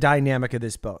discuss the dynamic of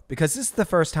this boat because this is the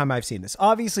first time I've seen this.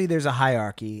 Obviously, there's a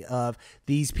hierarchy of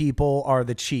these people are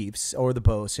the chiefs or the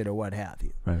bosun or what have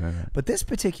you. Right. But this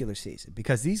particular season,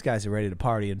 because these guys are ready to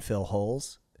party and fill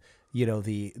holes,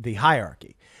 the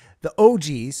hierarchy. The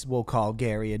OGs, we'll call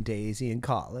Gary and Daisy and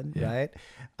Colin, right?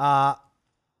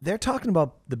 They're talking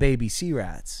about the baby sea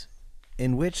rats,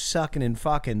 in which sucking and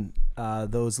fucking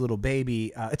those little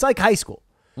baby, it's like high school.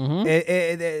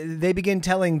 Mm-hmm. They begin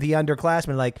telling the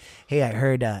underclassmen, like, hey, I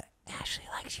heard Ashley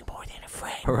likes you more than a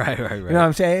friend. Right. You know what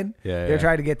I'm saying? Yeah, They're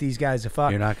trying to get these guys to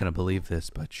fuck. You're not going to believe this,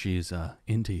 but she's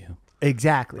into you.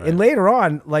 Exactly. Right. And later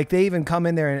on, like they even come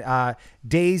in there and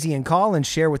Daisy and Colin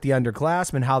share with the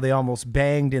underclassmen how they almost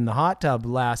banged in the hot tub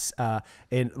last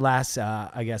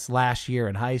year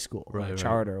in high school, Right.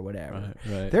 charter or whatever.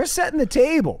 Right. They're setting the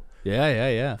table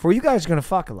Yeah. for you guys are going to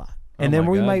fuck a lot. And then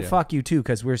my we God, might yeah. fuck you too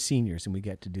because we're seniors and we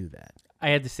get to do that. I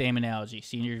had the same analogy: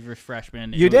 seniors versus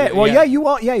freshmen. You did? Well,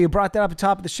 you brought that up at the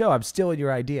top of the show. I'm stealing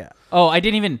your idea. Oh, I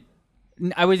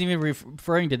wasn't even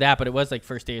referring to that, but it was like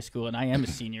first day of school, and I am a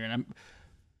senior, and I'm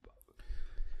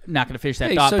not going to finish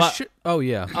that thought.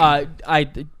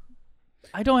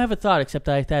 I don't have a thought except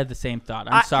I had the same thought.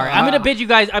 I'm sorry. I'm going to bid you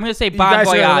guys. I'm going to say bon guys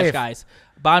are gonna voyage, leave. guys.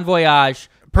 Bon voyage.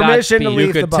 Permission to Godspeed. leave.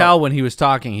 You the could boat. tell when he was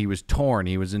talking, he was torn.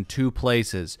 He was in two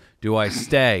places. Do I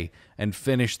stay and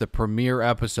finish the premiere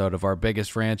episode of our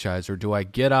biggest franchise, or do I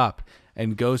get up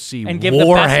and go see And give the best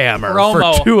Warhammer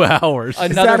promo. for 2 hours?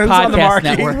 Another who's on the podcast marquee?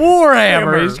 network.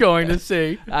 Warhammer he's going to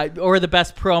see. Or the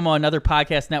best promo another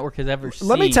podcast network has ever seen.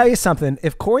 Let me tell you something.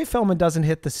 If Corey Feldman doesn't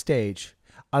hit the stage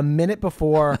a minute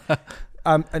before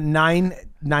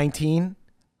 9:19,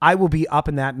 I will be up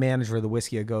in that manager of the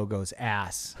Whiskey A Go-Go's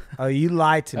ass. Oh, you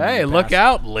lied to me. Hey, you look bastard.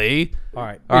 out, Lee. All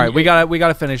right. All right, we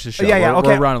gotta finish the show. Yeah, We're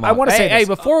okay. running long. I wanna say hey, this.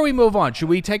 before we move on, should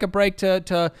we take a break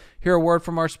to hear a word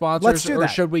from our sponsors? Let's do or that.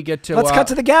 should we get to Let's cut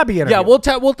to the Gabby interview.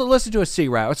 Yeah, we'll listen to a sea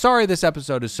rat. Sorry this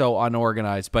episode is so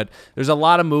unorganized, but there's a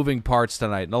lot of moving parts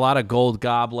tonight and a lot of gold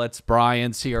goblets.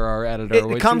 Brian's here, our editor. It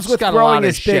which comes has with got a growing lot of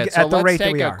as big shit. at the let's rate that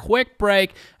take we a are. quick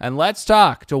break and let's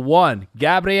talk to one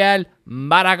Gabriela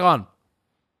Barragan.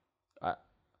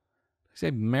 Say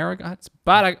Barragan? It's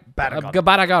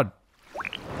Barragan.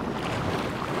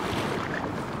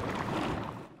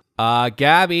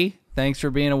 Gabby, thanks for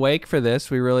being awake for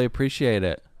this. We really appreciate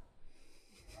it.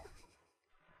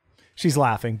 She's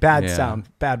laughing. Bad Yeah. sound.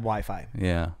 Bad Wi-Fi.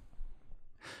 Yeah.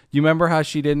 You remember how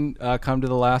she didn't come to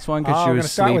the last one because Oh, she we're was gonna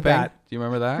start sleeping? with that. Do you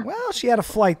remember that? Well, she had a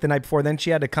flight the night before. Then she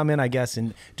had to come in, I guess,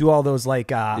 and do all those like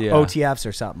OTFs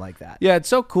or something like that. Yeah, it's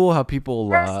so cool how people.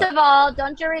 First of all,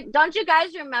 don't you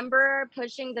guys remember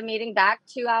pushing the meeting back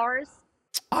 2 hours?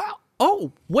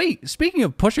 Oh, wait. Speaking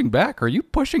of pushing back, are you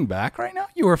pushing back right now?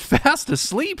 You were fast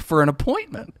asleep for an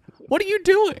appointment. What are you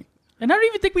doing? And I don't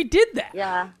even think we did that.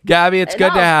 Yeah. Gabby, it's good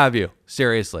to No. have you.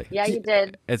 Seriously. Yeah, you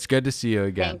did. It's good to see you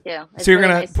again. Thank you. It's So you're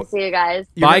really gonna nice to see you guys.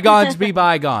 Bygones be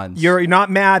bygones. You're not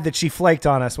mad that she flaked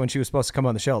on us when she was supposed to come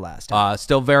on the show last time.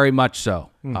 Still very much so.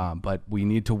 But we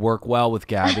need to work well with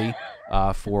Gabby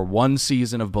for one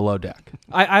season of Below Deck.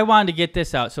 I wanted to get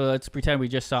this out, so let's pretend we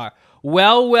just saw her.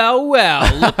 Well,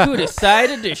 look who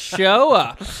decided to show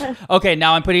up. Okay,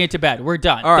 now I'm putting it to bed. We're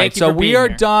done. All right, Thank you so for we being are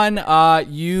here. done.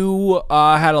 You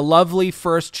had a lovely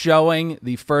first showing.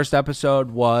 The first episode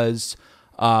was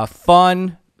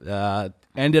fun.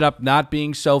 Ended up not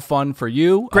being so fun for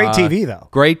you. Great TV, though.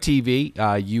 Great TV.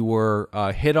 You were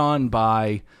hit on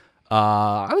by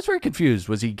I was very confused.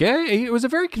 Was he gay? It was a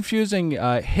very confusing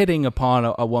hitting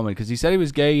upon a woman because he said he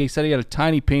was gay. He said he had a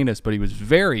tiny penis, but he was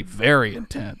very, very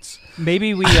intense.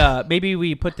 Maybe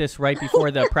we put this right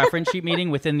before the preference sheet meeting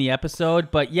within the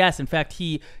episode. But yes, in fact,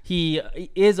 he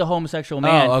is a homosexual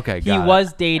man. Oh, okay. He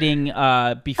was dating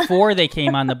before they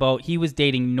came on the boat. He was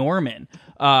dating Norman.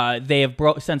 They have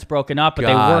since broken up,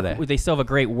 but they still have a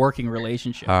great working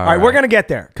relationship. All right, we're gonna get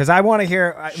there because I want to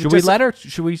hear. Should we let her?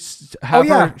 Should we have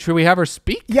her? Should we have her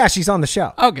speak? Yeah, she's on the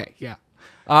show. Okay, yeah.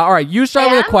 All right, you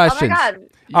start with the questions. Oh my God.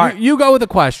 All right, you go with the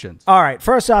questions. All right,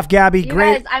 first off, Gabby,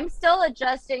 Guys, I'm still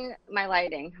adjusting my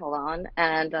lighting. Hold on,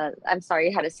 and I'm sorry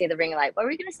you had to see the ring light. What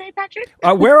were you gonna say, Patrick?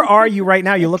 Where are you right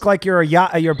now? You look like you're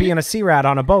you're being a sea rat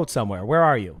on a boat somewhere. Where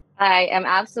are you? I am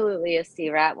absolutely a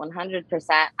sea rat, 100%.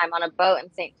 I'm on a boat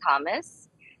in St. Thomas,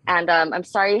 and I'm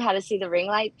sorry you had to see the ring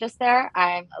light just there.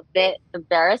 I'm a bit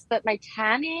embarrassed, but my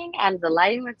tanning and the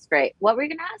lighting looks great. What were you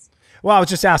gonna ask? Well, I was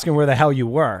just asking where the hell you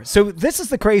were. So this is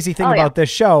the crazy thing about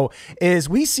this show is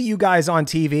we see you guys on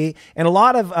TV, and a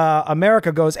lot of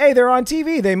America goes, hey, they're on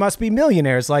TV. They must be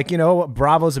millionaires. Like, you know,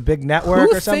 Bravo's a big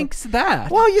network or something. Who thinks that?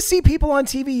 Well, you see people on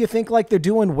TV, you think like they're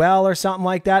doing well or something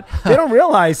like that. They don't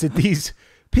realize that these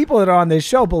people that are on this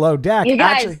show below deck You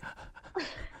guys,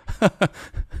 actually...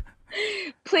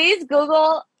 please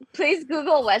Google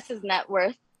Wes's net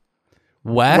worth.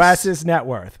 Wes's net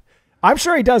worth. I'm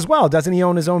sure he does well. Doesn't he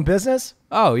own his own business?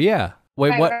 Oh, yeah.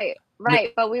 Wait, what?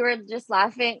 Right. But we were just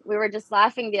laughing.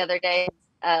 The other day.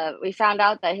 We found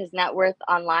out that his net worth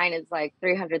online is like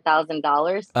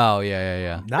 $300,000. Oh,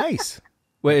 yeah. Nice.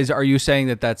 Wait, are you saying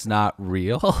that that's not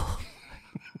real?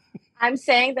 I'm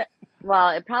saying that, well,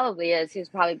 it probably is. He's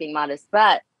probably being modest.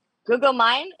 But Google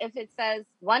mine. If it says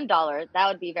 $1, that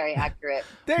would be very accurate.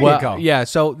 There you go. Yeah,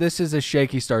 so this is a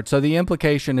shaky start. So the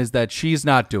implication is that she's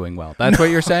not doing well. That's what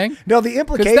you're saying? No, the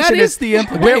implication that is the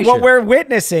implication. What we're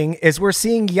witnessing is we're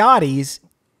seeing yachties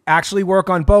actually work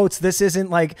on boats. This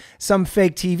isn't like some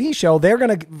fake TV show. They're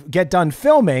going to get done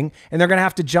filming, and they're going to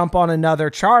have to jump on another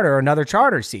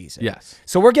charter season. Yes.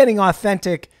 So we're getting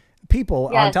authentic people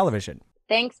on television.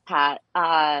 Thanks, Pat.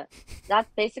 That's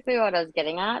basically what I was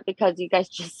getting at, because you guys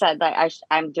just said that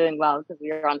I'm doing well because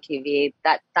we were on TV.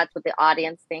 That's what the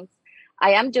audience thinks.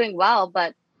 I am doing well,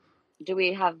 but do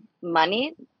we have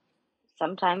money?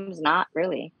 Sometimes not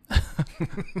really.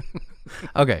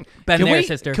 Okay.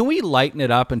 Sister. Can we lighten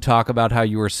it up and talk about how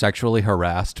you were sexually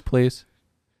harassed, please?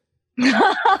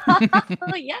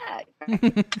 Oh, yeah.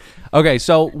 Okay,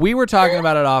 so we were talking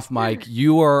about it off mic.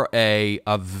 You are a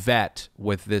vet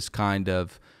with this kind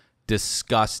of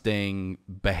disgusting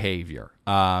behavior.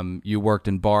 You worked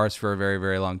in bars for a very,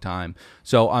 very long time.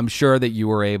 So I'm sure that you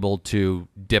were able to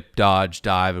dip, dodge,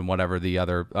 dive, and whatever the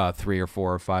other 3 or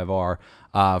 4 or 5 are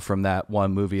from that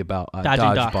one movie about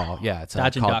dodgeball. Yeah, it's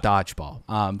called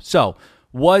Dodgeball. So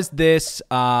was this,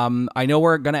 I know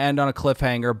we're going to end on a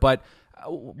cliffhanger, but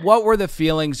what were the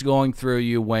feelings going through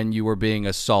you when you were being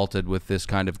assaulted with this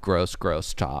kind of gross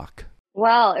talk?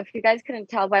 Well, if you guys couldn't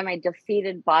tell by my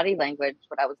defeated body language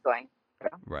what I was going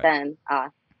through, then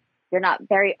you're not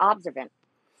very observant.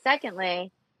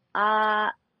 Secondly,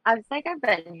 I was like, I've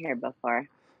been here before.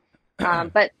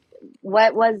 But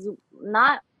what was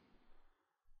not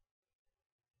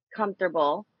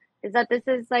comfortable is that this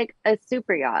is like a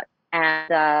super yacht,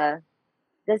 and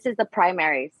this is the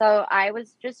primary. So I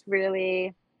was just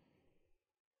really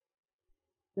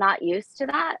not used to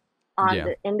that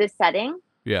in this setting.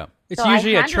 Yeah. It's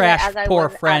usually a trash poor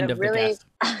friend of the guest.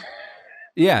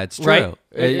 Yeah, it's true. Right?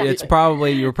 It's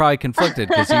probably, you were probably conflicted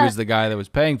because he was the guy that was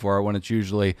paying for it when it's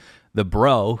usually the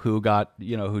bro who got,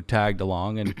 who tagged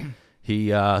along and he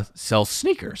sells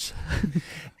sneakers.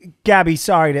 Gabby,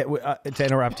 sorry to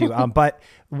interrupt you, but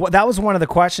that was one of the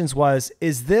questions was,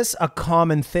 is this a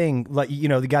common thing? Like, you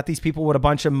got these people with a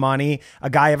bunch of money, a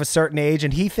guy of a certain age,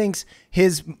 and he thinks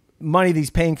his money that he's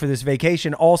paying for this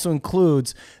vacation also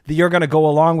includes that you're going to go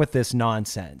along with this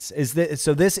nonsense.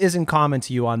 So this isn't common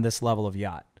to you on this level of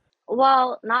yacht?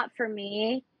 Well, not for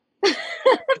me,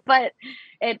 but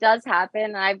it does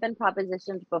happen. I've been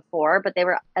propositioned before, but they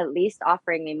were at least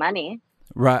offering me money.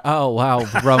 Right. Oh, wow.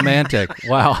 Romantic.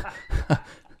 Wow.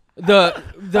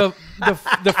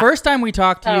 The first time we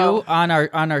talked to you on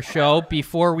our show,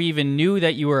 before we even knew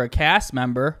that you were a cast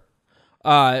member,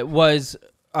 was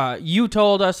you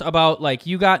told us about, like,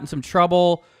 you got in some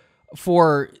trouble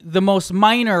for the most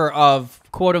minor of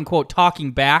quote unquote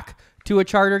talking back to a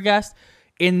charter guest.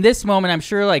 In this moment, I'm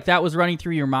sure like that was running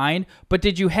through your mind, but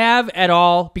did you have at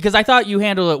all, because I thought you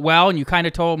handled it well and you kind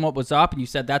of told him what was up and you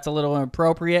said that's a little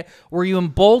inappropriate. Were you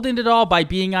emboldened at all by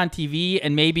being on TV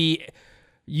and maybe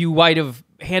you might have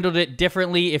handled it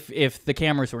differently if the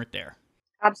cameras weren't there?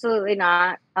 Absolutely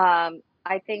not.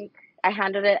 I think I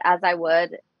handled it as I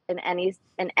would in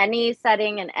any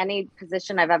setting, in any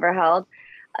position I've ever held.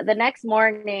 The next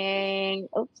morning,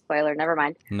 spoiler, never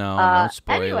mind. No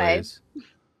spoilers. Anyway,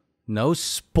 no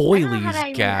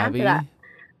spoilies, Gabby.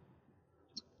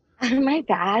 My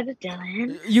bad,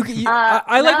 Dylan.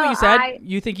 I like what you said.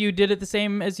 You think you did it the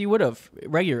same as you would have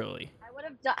regularly?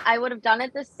 I would have done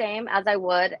it the same as I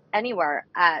would anywhere,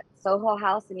 at Soho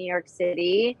House in New York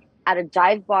City, at a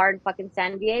dive bar in fucking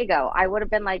San Diego. I would have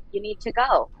been like, you need to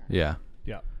go. Yeah.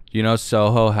 You know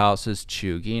Soho House is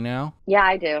chuegy now? Yeah,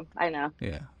 I do. I know.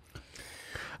 Yeah.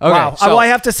 Okay, wow. Well, I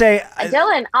have to say,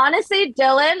 Dylan, honestly,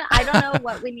 I don't know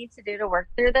what we need to do to work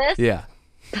through this. Yeah.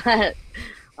 But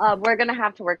we're going to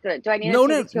have to work through it. Do I need to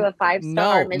take you to a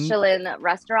 5-star Michelin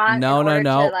restaurant? No.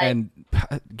 And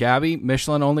Gabby,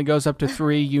 Michelin only goes up to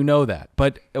 3. You know that.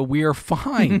 But we are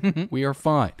fine. We are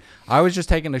fine. I was just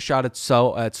taking a shot at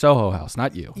Soho House,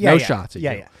 not you. No shots at you.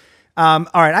 Yeah. All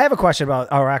right, I have a question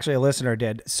or actually a listener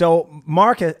did. So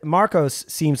Marcos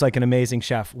seems like an amazing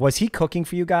chef. Was he cooking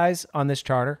for you guys on this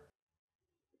charter?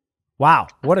 Wow,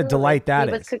 what a delight that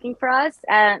is. He was cooking for us,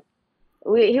 and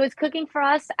he was cooking for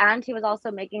us, and he was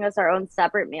also making us our own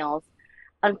separate meals.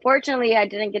 Unfortunately, I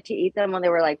didn't get to eat them when they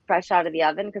were like fresh out of the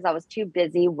oven because I was too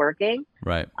busy working.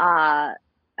 Right.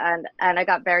 And I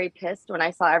got very pissed when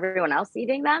I saw everyone else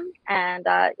eating them, and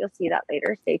you'll see that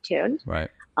later. Stay tuned.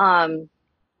 Right.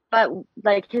 But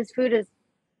like his food is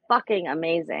fucking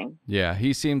amazing. Yeah,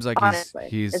 he seems like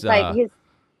he's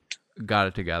got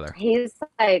it together. He's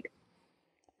like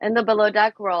in the below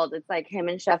deck world. It's like him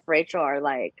and Chef Rachel are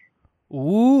like,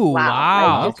 ooh,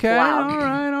 wow. Like, okay,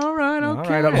 wow. All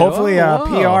right. Hopefully,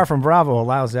 PR from Bravo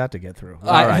allows that to get through.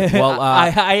 All right. Well,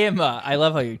 I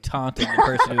love how you taunted the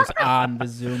person who's on the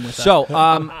Zoom with us. So,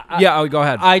 go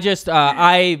ahead. I just,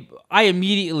 I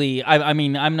immediately, I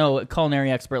mean, I'm no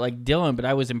culinary expert like Dylan, but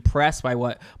I was impressed by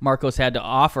what Marcos had to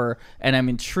offer, and I'm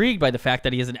intrigued by the fact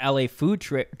that he has an LA food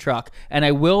truck, and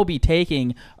I will be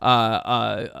taking,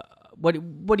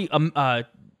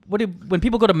 when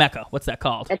people go to Mecca, what's that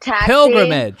called? A taxi.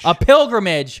 Pilgrimage. A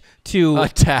pilgrimage to a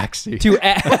taxi.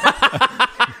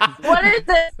 What is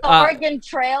this? Oregon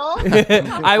Trail?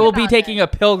 I will be taking a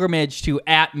pilgrimage to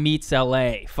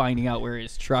 @meets_LA, finding out where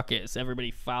his truck is.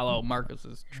 Everybody follow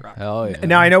Marcos's truck. Hell yeah.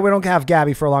 Now, I know we don't have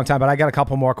Gabby for a long time, but I got a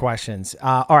couple more questions.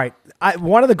 All right.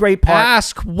 One of the great parts.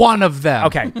 Ask one of them.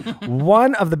 Okay.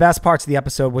 One of the best parts of the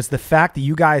episode was the fact that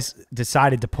you guys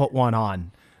decided to put one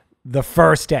on the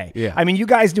first day. Yeah. I mean, you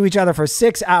guys knew each other for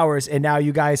 6 hours, and now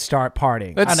you guys start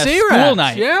partying. It's on a C-Rats, school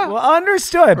night. Yeah. Well,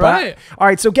 understood. Right. But, all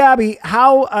right. So, Gabby,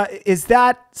 how is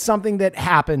that something that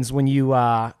happens when you,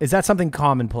 is that something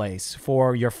commonplace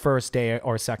for your first day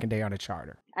or second day on a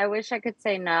charter? I wish I could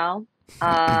say no.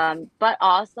 But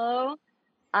also,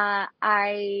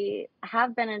 I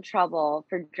have been in trouble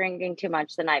for drinking too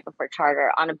much the night before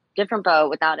charter on a different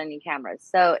boat without any cameras.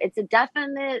 So it's a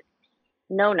definite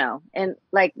no. And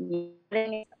like,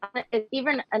 it's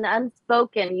even an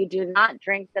unspoken, you do not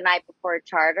drink the night before a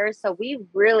charter. So we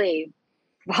really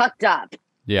fucked up.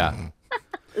 Yeah.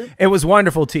 It was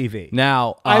wonderful TV.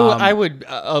 Now, I would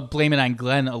blame it on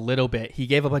Glenn a little bit. He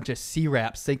gave a bunch of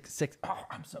C-Rats six. Oh,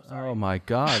 I'm so sorry. Oh my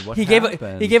God! What he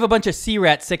happened? gave a bunch of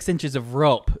C-Rats 6 inches of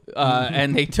rope,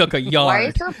 and they took a yard. Why are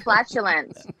you so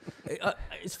flatulent?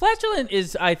 Flatulent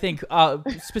is, I think,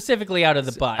 specifically out of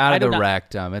the butt. Out of the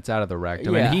rectum. It's out of the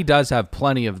rectum, Yeah. and he does have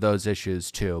plenty of those issues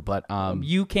too. But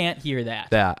you can't hear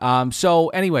that. So,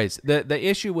 anyways, the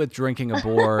issue with drinking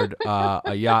aboard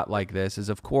a yacht like this is,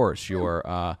 of course,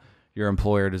 your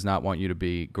employer does not want you to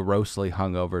be grossly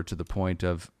hungover to the point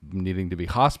of needing to be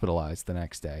hospitalized the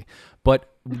next day.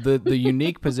 But the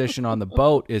unique position on the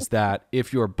boat is that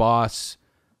if your boss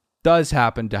does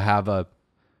happen to have a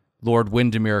Lord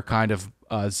Windermere kind of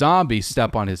zombie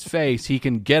step on his face, he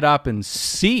can get up and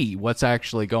see what's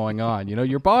actually going on. You know,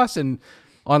 your boss on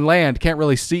land can't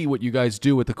really see what you guys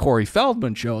do with the Corey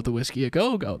Feldman show at the Whiskey A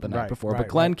Go-Go the night before, but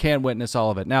Glenn can witness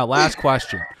all of it. Now, last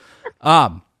question.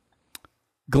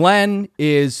 Glenn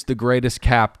is the greatest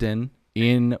captain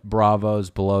in Bravo's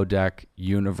Below Deck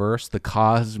universe, the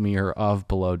Cosmere of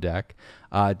Below Deck.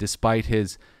 Despite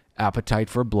his appetite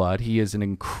for blood, he is an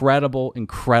incredible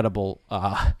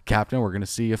captain. We're going to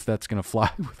see if that's going to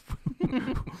fly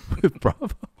with Bravo.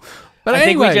 But I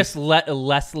think we just let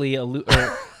Leslie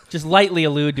just lightly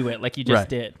allude to it like you just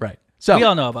did. Right. So we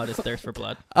all know about his thirst for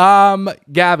blood.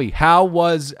 Gabby, how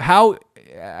was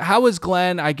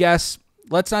Glenn? I guess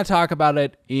let's not talk about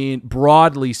it in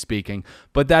broadly speaking,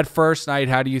 but that first night,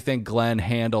 how do you think Glenn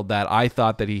handled that? I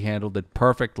thought that he handled it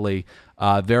perfectly.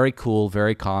 Very cool,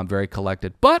 very calm, very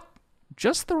collected, but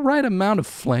just the right amount of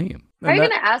flame. Are you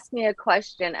going to ask me a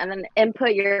question and then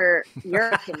input your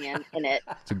opinion in it?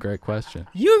 It's a great question.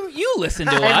 You listen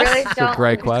to I us. really It's don't a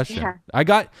great question.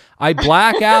 understand. I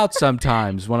black out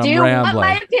sometimes when Do I'm you rambling. want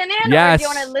my opinion, Yes. or do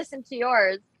you want to listen to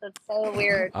yours? That's so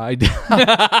weird. I do.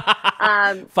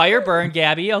 Fire burn,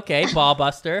 Gabby. Okay, ball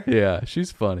buster. Yeah,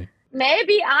 she's funny.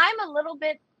 Maybe I'm a little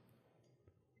bit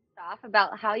off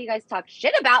about how you guys talk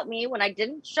shit about me when I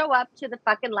didn't show up to the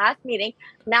fucking last meeting.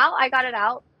 Now I got it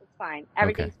out. It's fine.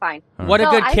 Everything's fine. What a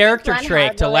So good I think character Glenn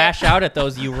trait to handled lash it. out at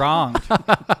those you wronged.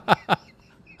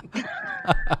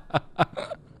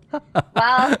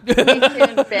 Well, stay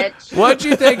tuned, bitch. What'd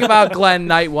you think about Glenn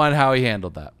night one, how he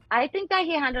handled that? I think that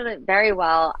he handled it very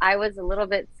well. I was a little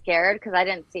bit scared because I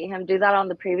didn't see him do that on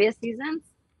the previous seasons.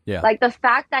 Yeah. Like the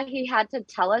fact that he had to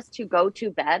tell us to go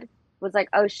to bed was like,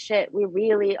 oh shit, we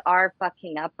really are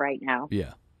fucking up right now.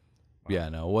 Yeah. Yeah,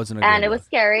 no, it wasn't a And good it was one.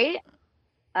 scary.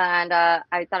 And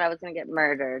I thought I was going to get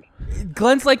murdered.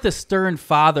 Glenn's like the stern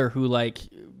father who, like,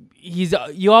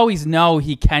 you always know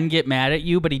he can get mad at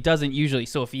you, but he doesn't usually.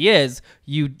 So if he is,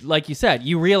 like you said,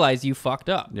 you realize you fucked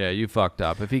up. Yeah, you fucked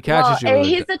up. If he catches Well, you with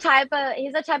he's the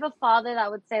type of father that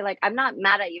would say like, I'm not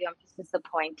mad at you, I'm just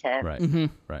disappointed. right, Mm-hmm.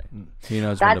 right. He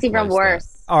knows when That's to even place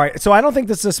worse. All right, so I don't think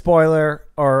this is a spoiler,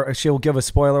 or she'll give a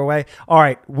spoiler away. All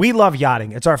right, we love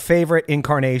yachting. It's our favorite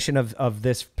incarnation of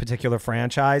this particular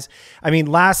franchise. I mean,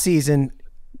 last season,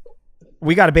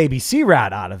 we got a baby sea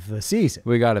rat out of the season.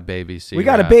 We got a baby. We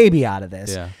got a baby out of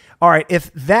this. Yeah. All right,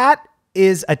 if that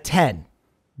is a 10,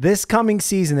 this coming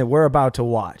season that we're about to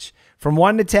watch, from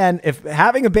 1 to 10, if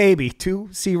having a baby, 2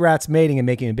 sea rats mating and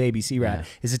making a baby sea rat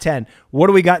is a 10, what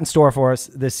do we got in store for us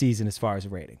this season as far as a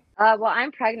rating? Well,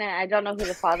 I'm pregnant. I don't know who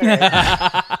the father is.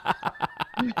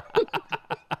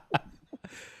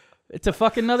 It's a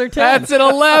fucking another 10. That's an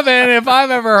 11 if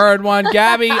I've ever heard one.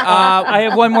 Gabby, I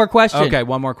have one more question. okay,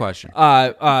 one more question.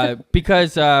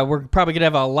 Because we're probably gonna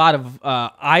have a lot of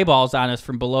eyeballs on us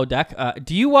from below deck.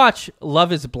 Do you watch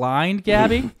Love Is Blind,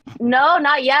 Gabby? No,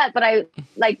 not yet. But I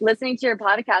like listening to your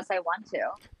podcast. I want to.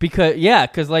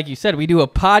 Because like you said, we do a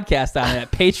podcast on it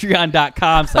at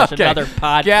patreon.com/another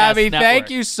podcast. Gabby, network. thank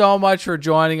you so much for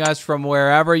joining us from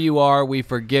wherever you are. We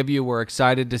forgive you. We're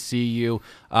excited to see you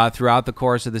throughout the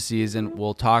course of the season.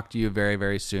 We'll talk to you very,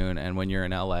 very soon. And when you're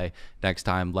in LA next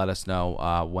time, let us know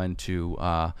when you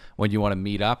want to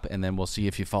meet up, and then we'll see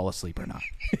if you fall asleep or not.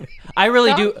 I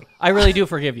really do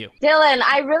forgive you. Dylan,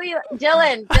 I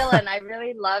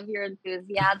really love your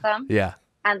enthusiasm Yeah.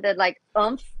 and the like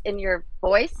oomph in your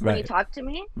voice when you Right. talk to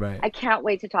me. Right. I can't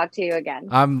wait to talk to you again.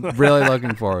 I'm really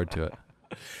looking forward to it.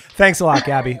 Thanks a lot,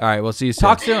 Gabby. All right, we'll see you soon.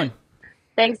 Talk soon.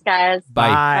 Thanks, guys. Bye.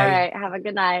 All right. Have a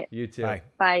good night. You too. Bye.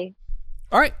 Bye.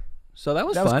 All right. So that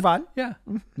was fun. Yeah.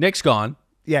 Nick's gone.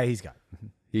 Yeah, he's gone.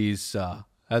 He's,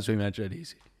 as we mentioned,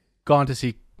 he's gone to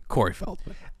see Corey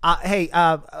Feldman. Hey,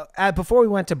 before we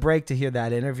went to break to hear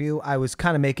that interview, I was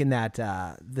kind of making that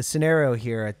the scenario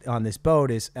here on this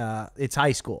boat is it's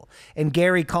high school, and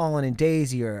Gary, Colin, and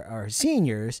Daisy are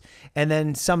seniors, and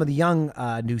then some of the young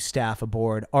new staff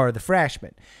aboard are the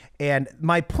freshmen. And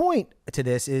my point to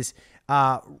this is,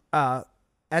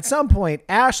 at some point,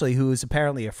 Ashley, who is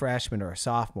apparently a freshman or a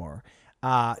sophomore,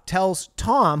 tells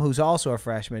Tom, who's also a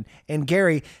freshman, and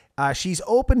Gary, she's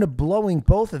open to blowing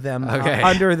both of them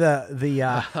under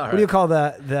the what do you call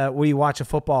the where you watch a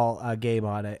football game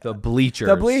on it? The bleachers.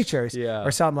 The bleachers, Yeah.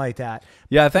 or something like that.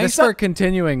 Yeah, thanks for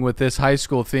continuing with this high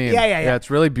school theme. Yeah. It's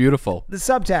really beautiful. The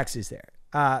subtext is there.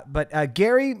 But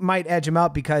Gary might edge him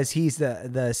out because he's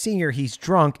the senior. He's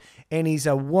drunk and he's a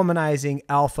womanizing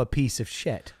alpha piece of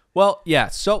shit. Well, yeah,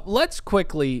 so let's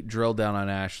quickly drill down on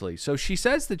Ashley. So she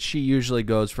says that she usually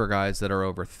goes for guys that are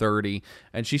over 30,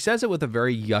 and she says it with a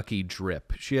very yucky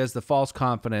drip. She has the false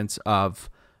confidence of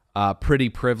pretty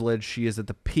privilege. She is at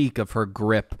the peak of her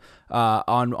grip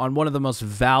on one of the most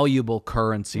valuable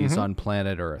currencies on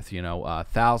planet Earth. You know,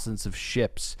 thousands of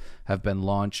ships have been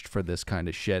launched for this kind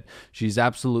of shit. She's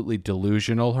absolutely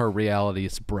delusional. Her reality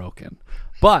is broken.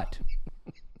 But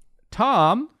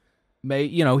Tom...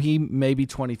 he may be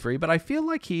 23, but I feel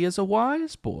like he is a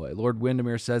wise boy. Lord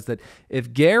Windermere says that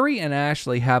if Gary and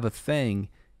Ashley have a thing,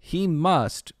 he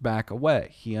must back away.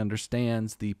 He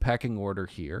understands the pecking order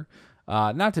here.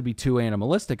 Not to be too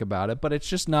animalistic about it, but it's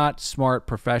just not smart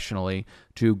professionally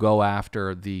to go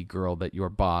after the girl that your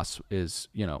boss is,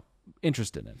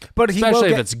 interested in. But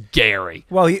especially if it's Gary.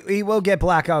 Well, he will get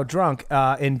blackout drunk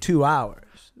in 2 hours.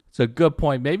 It's a good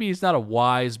point. Maybe he's not a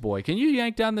wise boy. Can you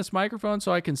yank down this microphone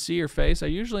so I can see your face? I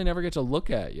usually never get to look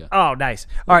at you. Oh, nice.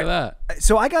 Look All at right. that.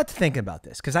 So I got to thinking about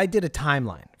this because I did a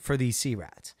timeline for these sea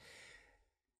rats.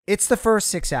 It's the first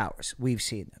 6 hours we've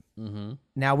seen them. Mm-hmm.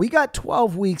 Now, we got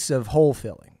 12 weeks of hole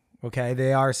filling, okay?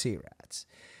 They are sea rats.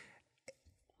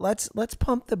 Let's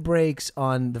pump the brakes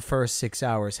on the first 6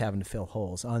 hours having to fill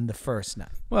holes on the first night.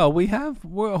 Well,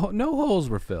 no holes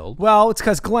were filled. Well, it's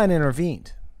because Glenn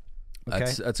intervened.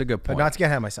 Okay? That's a good point. But not to get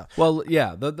ahead of myself. Well,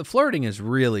 yeah, the flirting is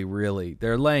really,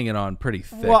 they're laying it on pretty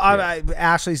thick. Well,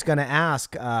 Ashley's going to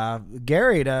ask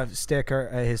Gary to stick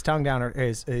his tongue down, or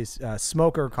his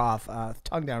smoker cough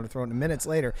tongue down her throat minutes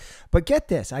later. But get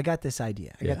this, I got this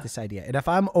idea. And if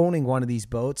I'm owning one of these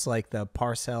boats, like the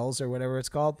Parcells or whatever it's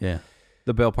called. Yeah,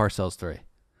 the Bill Parcells 3.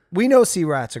 We know sea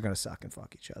rats are going to suck and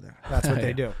fuck each other. That's what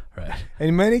they do. Right.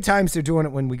 And many times they're doing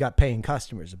it when we got paying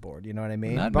customers aboard. You know what I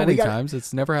mean? Not many times.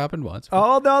 It's never happened once.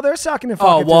 Oh, no, they're sucking and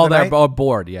fucking. Oh, well, they're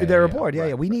aboard. Yeah, they're aboard.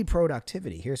 Yeah. We need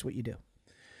productivity. Here's what you do.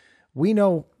 We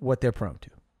know what they're prone to.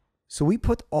 So we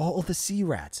put all the sea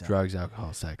rats out. Drugs,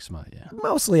 alcohol, sex, smut,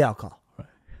 mostly alcohol.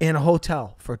 In a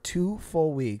hotel for 2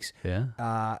 full weeks.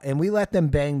 Yeah. And we let them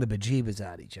bang the bejeebas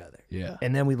at each other. Yeah.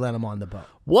 And then we let them on the boat.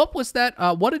 What was that?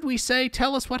 What did we say?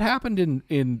 Tell us what happened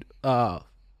in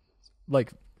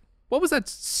like, what was that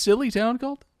silly town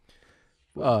called?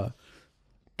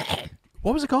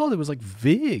 What was it called? It was like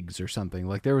Viggs or something.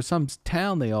 Like there was some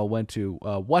town they all went to.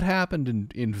 What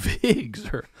happened in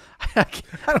Viggs? Or I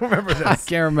don't remember this. I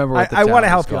can't remember what the I town want to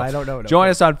was help you. called. I don't know. Join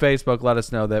us on Facebook. Let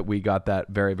us know that we got that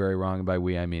very, very wrong. And by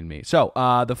we, I mean me. So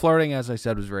the flirting, as I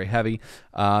said, was very heavy.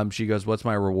 She goes, "What's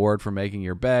my reward for making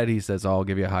your bed?" He says, "I'll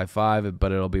give you a high five,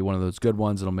 but it'll be one of those good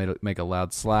ones. It'll make a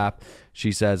loud slap."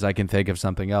 She says, "I can think of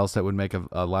something else that would make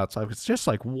a loud slap." It's just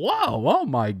like, whoa, oh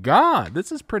my God,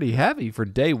 this is pretty heavy for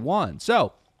day one.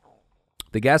 So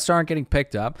the guests aren't getting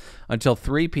picked up until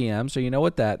 3 p.m., so you know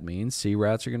what that means. Sea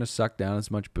rats are going to suck down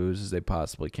as much booze as they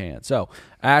possibly can. So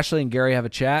Ashley and Gary have a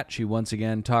chat. She once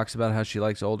again talks about how she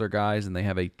likes older guys, and they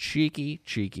have a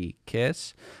cheeky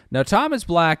kiss. Now, Tom is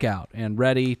blackout and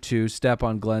ready to step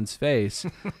on Glenn's face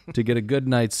to get a good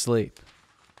night's sleep.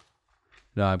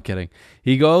 No, I'm kidding.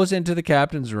 He goes into the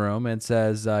captain's room and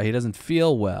says he doesn't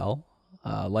feel well,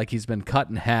 like he's been cut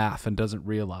in half and doesn't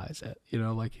realize it. You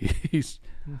know, like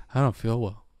I don't feel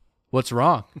well. What's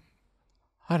wrong?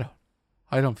 I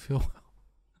don't feel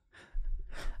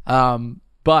well.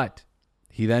 But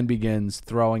he then begins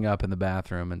throwing up in the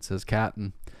bathroom and says,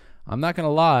 "Captain, I'm not going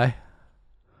to lie.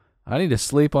 I need to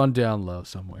sleep on down low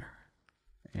somewhere."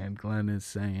 And Glenn is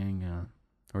saying,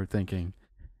 or thinking,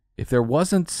 if there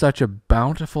wasn't such a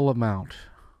bountiful amount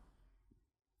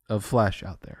of flesh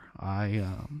out there,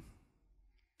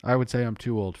 I would say I'm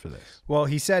too old for this. Well,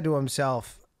 he said to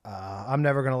himself, I'm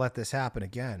never going to let this happen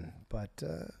again. But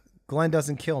Glenn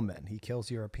doesn't kill men. He kills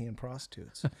European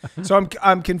prostitutes. So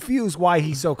I'm confused why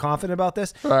he's so confident about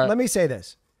this. Right. Let me say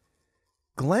this.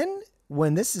 Glenn,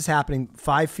 when this is happening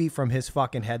 5 feet from his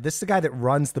fucking head, this is the guy that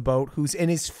runs the boat, who's in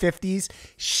his 50s,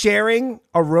 sharing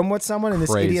a room with someone, and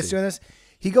this idiot's doing this.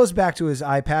 He goes back to his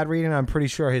iPad reading. I'm pretty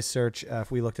sure his search, if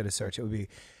we looked at his search, it would be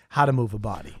how to move a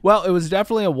body. Well, it was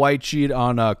definitely a white sheet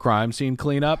on a crime scene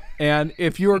cleanup. And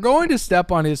if you are going to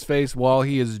step on his face while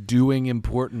he is doing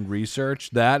important research,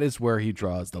 that is where he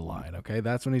draws the line, okay?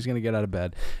 That's when he's going to get out of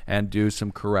bed and do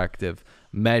some corrective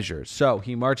measures. So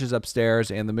he marches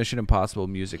upstairs and the Mission Impossible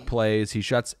music plays. He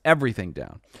shuts everything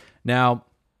down. Now,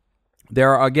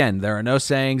 there are no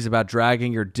sayings about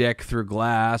dragging your dick through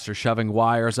glass or shoving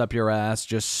wires up your ass.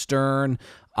 Just stern,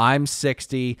 I'm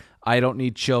 60. I don't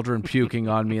need children puking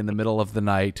on me in the middle of the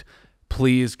night.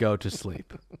 Please go to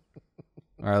sleep.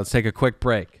 All right, let's take a quick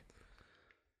break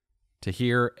to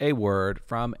hear a word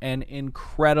from an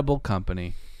incredible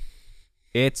company.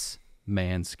 It's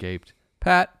Manscaped.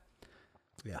 Pat.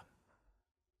 Yeah.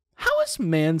 How has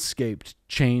Manscaped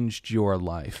changed your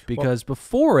life? Because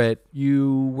before it,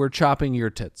 you were chopping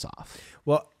your tits off.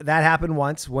 Well, that happened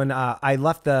once when I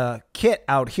left the kit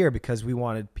out here because we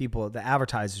wanted the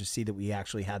advertisers, to see that we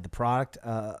actually had the product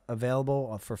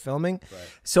available for filming. Right.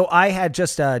 So I had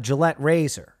just a Gillette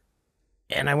razor,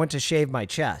 and I went to shave my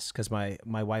chest because my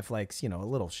wife likes, a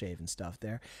little shave and stuff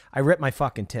there. I ripped my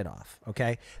fucking tit off,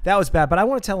 okay? That was bad, but I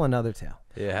want to tell another tale.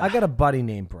 Yeah. I got a buddy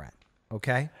named Brett,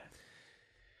 okay?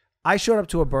 I showed up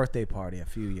to a birthday party a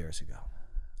few years ago,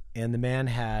 and the man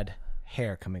had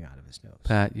hair coming out of his nose.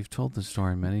 Pat, you've told the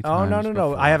story many times. Oh,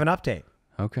 no. I have an update.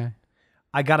 Okay.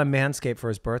 I got a Manscaped for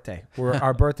his birthday.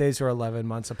 Our birthdays are 11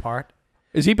 months apart.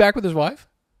 Is he back with his wife?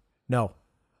 No.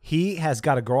 He has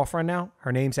got a girlfriend now.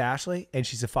 Her name's Ashley, and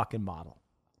she's a fucking model.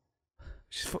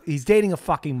 He's dating a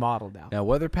fucking model now. Now,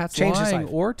 whether Pat's lying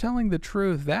or telling the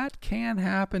truth, that can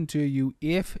happen to you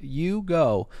if you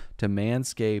go to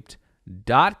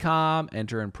Manscaped.com,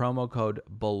 enter in promo code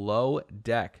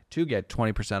BELOWDECK to get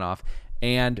 20% off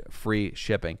and free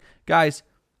shipping. Guys,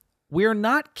 we're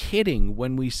not kidding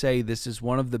when we say this is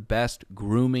one of the best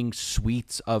grooming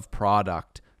suites of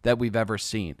product that we've ever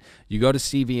seen. You go to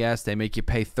CVS, they make you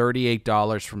pay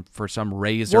 $38 for some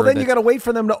razor. Well, then you got to wait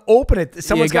for them to open it.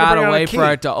 Someone's got to wait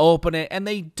for it to open it, and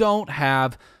they don't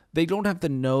have the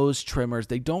nose trimmers.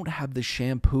 They don't have the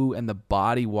shampoo and the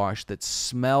body wash that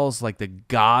smells like the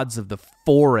gods of the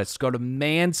forest. Go to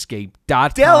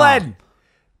manscaped.com. Dylan!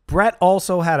 Brett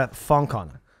also had a funk on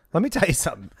him. Let me tell you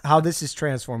something, how this has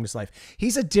transformed his life.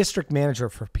 He's a district manager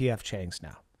for P.F. Chang's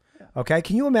now. Okay,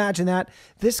 can you imagine that?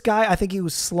 This guy, I think he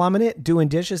was slumming it, doing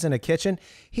dishes in a kitchen.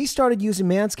 He started using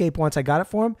Manscaped once I got it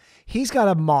for him. He's got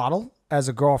a model as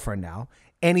a girlfriend now,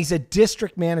 and he's a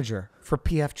district manager for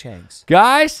P.F. Chang's.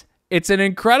 Guys, it's an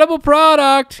incredible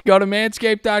product. Go to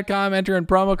manscaped.com, enter in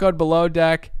promo code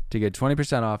BELOWDECK to get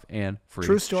 20% off and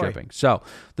free shipping. So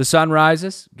the sun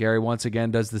rises. Gary once again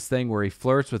does this thing where he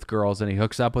flirts with girls and he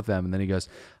hooks up with them, and then he goes,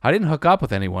 I didn't hook up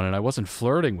with anyone, and I wasn't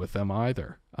flirting with them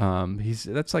either.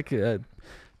 That's like the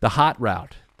hot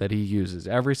route that he uses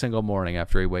every single morning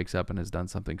after he wakes up and has done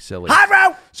something silly. Hot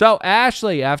route! So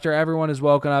Ashley, after everyone has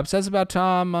woken up, says about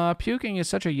Tom, puking is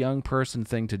such a young person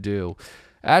thing to do.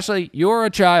 Ashley, you're a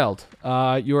child.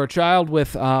 You're a child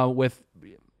with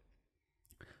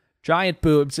giant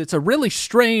boobs. It's a really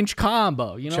strange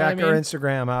combo. You know Check what I mean? her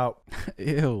Instagram out.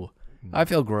 Ew. I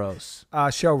feel gross.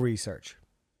 Show research.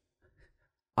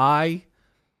 I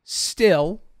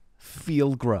still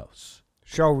feel gross.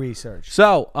 Show research.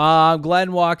 So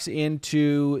Glenn walks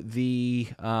into the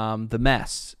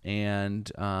mess,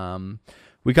 and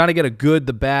we kind of get a good,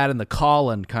 the bad, and the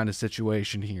Colin kind of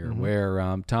situation here,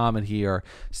 where Tom and he are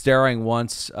staring one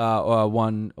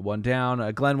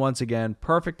down. Glenn, once again,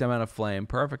 perfect amount of flame,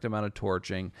 perfect amount of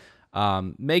torching,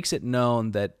 makes it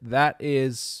known that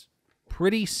is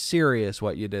pretty serious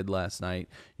what you did last night.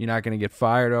 You're not going to get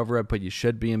fired over it, but you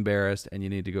should be embarrassed, and you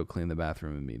need to go clean the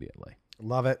bathroom immediately.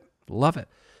 Love it. Love it.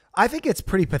 I think it's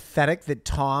pretty pathetic that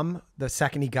Tom, the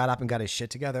second he got up and got his shit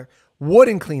together,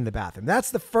 wouldn't clean the bathroom.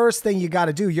 That's the first thing you got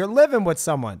to do. You're living with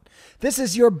someone. This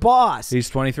is your boss. He's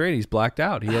 23 and he's blacked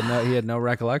out. He had no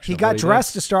recollection. He got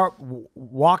dressed to start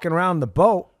walking around the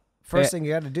boat. First thing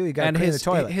you got to do, you got to clean the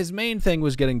toilet. His main thing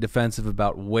was getting defensive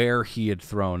about where he had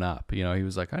thrown up. You know, he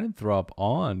was like, I didn't throw up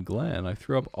on Glenn. I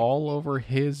threw up all over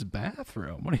his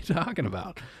bathroom. What are you talking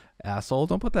about? Asshole,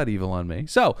 don't put that evil on me.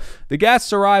 So the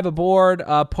guests arrive aboard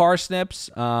Parsnips.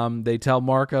 They tell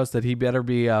Marcos that he better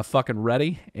be fucking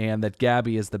ready and that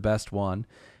Gabby is the best one.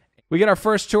 We get our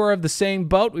first tour of the same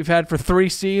boat we've had for 3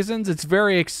 seasons. It's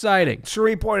very exciting.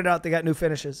 Sheree pointed out they got new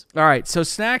finishes. All right, so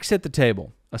snacks hit the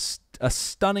table. A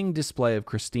stunning display of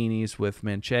crostinis with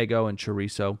manchego and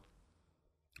chorizo.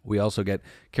 We also get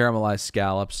caramelized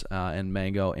scallops and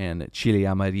mango and chili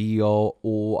amarillo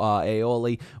or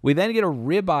aioli. We then get a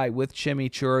ribeye with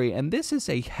chimichurri, and this is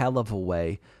a hell of a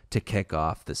way to kick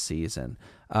off the season.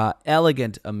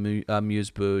 Elegant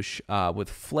amuse-bouche with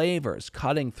flavors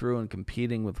cutting through and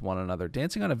competing with one another,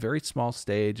 dancing on a very small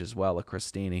stage as well, a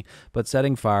crostini, but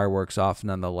setting fireworks off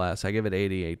nonetheless. I give it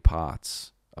 88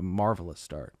 pots. A marvelous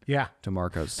start. Yeah. To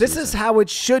Marco's This season. is how it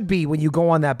should be when you go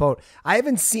on that boat. I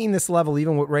haven't seen this level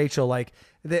even with Rachel. Like,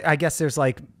 I guess there's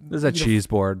like... There's a cheese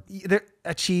board.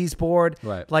 A cheese board.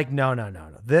 Right. Like, no.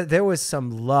 There was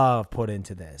some love put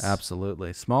into this.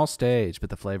 Absolutely. Small stage, but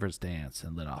the flavors dance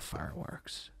and lit off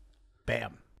fireworks.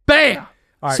 Bam. Bam!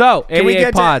 All right. So,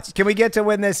 88 pots. Can we get to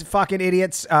when this fucking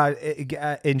idiot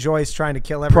enjoys trying to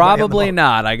kill everybody? Probably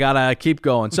not. I got to keep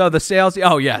going. So the sales,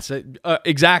 oh yes,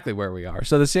 exactly where we are.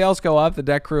 So the sales go up. The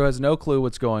deck crew has no clue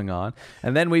what's going on.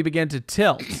 And then we begin to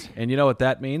tilt. And you know what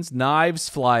that means? Knives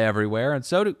fly everywhere. And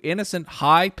so do innocent,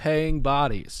 high-paying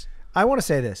bodies. I want to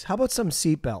say this. How about some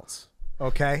seatbelts?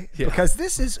 Okay? Yeah. Because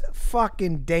this is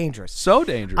fucking dangerous. So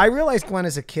dangerous. I realized Glenn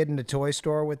is a kid in a toy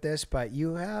store with this, but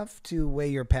you have to weigh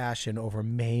your passion over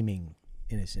maiming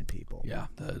innocent people. Yeah,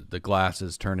 the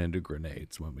glasses turn into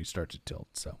grenades when we start to tilt.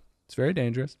 So it's very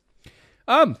dangerous.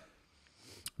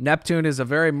 Neptune is a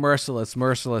very merciless,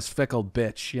 fickle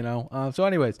bitch, you know. So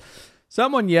anyways,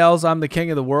 someone yells, I'm the king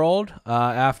of the world.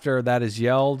 After that is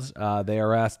yelled, they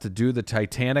are asked to do the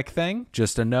Titanic thing.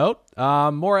 Just a note.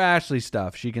 More Ashley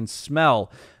stuff. She can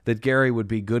smell that Gary would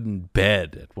be good in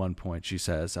bed at one point, she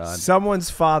says. Someone's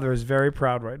father is very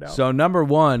proud right now. So number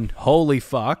 1, holy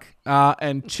fuck.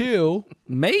 And 2,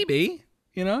 maybe,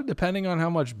 you know, depending on how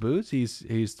much booze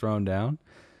he's thrown down,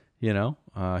 you know,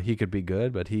 he could be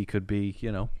good, but he could be,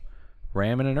 you know,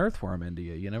 ramming an earthworm into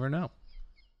you. You never know.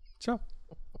 So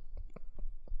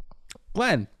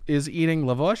Glenn is eating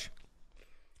lavash.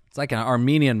 It's like an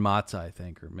Armenian matzah, I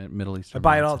think, or Middle Eastern. I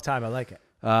buy it matzah. all the time. I like it.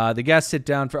 The guests sit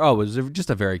down for, it was just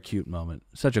a very cute moment.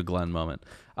 Such a Glenn moment.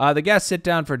 The guests sit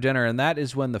down for dinner, and that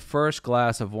is when the first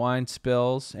glass of wine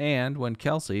spills and when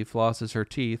Kelsey flosses her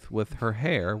teeth with her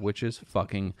hair, which is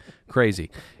fucking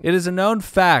crazy. It is a known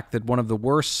fact that one of the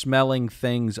worst smelling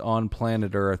things on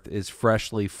planet Earth is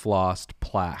freshly flossed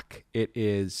plaque. It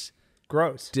is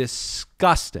gross,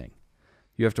 disgusting.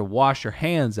 You have to wash your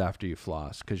hands after you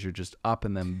floss because you're just up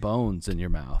in them bones in your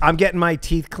mouth. I'm getting my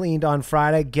teeth cleaned on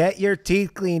Friday. Get your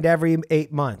teeth cleaned every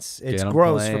 8 months. It's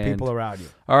gross for people around you.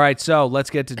 All right, so let's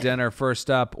get to dinner.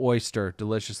 First up, oyster,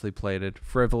 deliciously plated.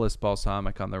 Frivolous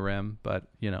balsamic on the rim, but,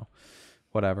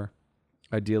 whatever.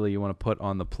 Ideally, you want to put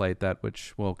on the plate that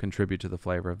which will contribute to the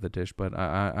flavor of the dish, but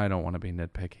I don't want to be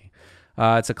nitpicky.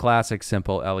 It's a classic,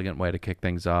 simple, elegant way to kick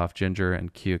things off. Ginger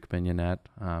and cuke mignonette,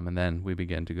 and then we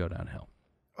begin to go downhill.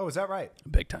 Oh, is that right?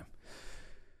 Big time.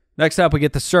 Next up, we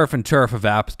get the surf and turf of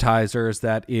appetizers.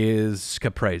 That is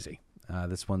caprese.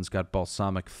 This one's got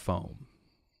balsamic foam.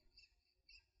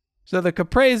 So the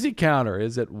caprese counter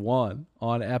is at 1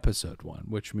 on episode 1,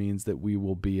 which means that we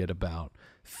will be at about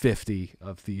 50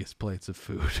 of these plates of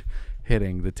food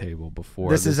hitting the table before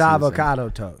this is avocado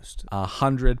toast.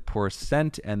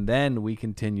 100%, and then we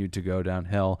continue to go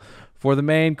downhill. For the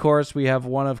main course, we have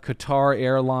one of Qatar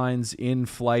Airlines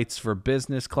in-flights for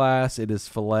business class. It is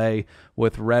filet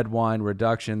with red wine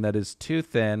reduction that is too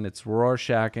thin. It's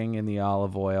Rorschaching in the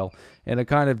olive oil in a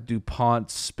kind of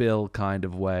DuPont spill kind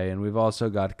of way. And we've also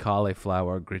got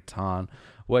cauliflower gratin,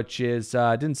 which is,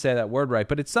 I didn't say that word right,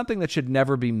 but it's something that should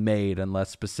never be made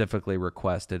unless specifically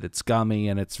requested. It's gummy,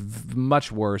 and it's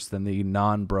much worse than the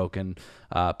non-broken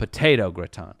potato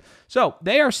gratin. So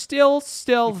they are still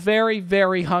very,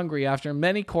 very hungry after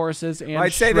many courses. And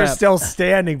I'd say they're still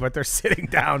standing, but they're sitting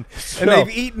down, and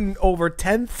they've eaten over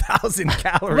 10,000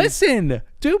 calories. Listen,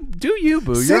 do you,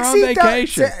 boo? You're on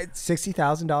vacation.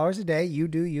 $60,000 a day. You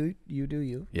do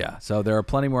you. Yeah, so there are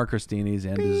plenty more crostinis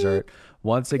and dessert.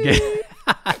 Once again,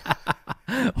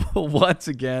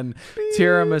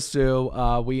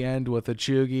 tiramisu. We end with a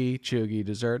chuegy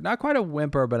dessert. Not quite a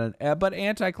whimper, but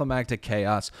anticlimactic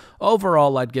chaos.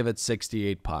 Overall, I'd give it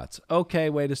 68 pots.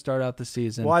 Okay, way to start out the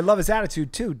season. Well, I love his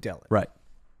attitude too, Dylan. Right.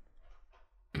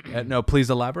 No, please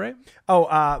elaborate.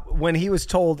 When he was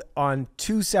told on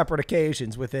 2 separate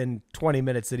occasions within 20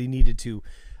 minutes that he needed to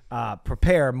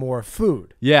prepare more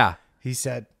food. Yeah. He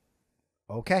said,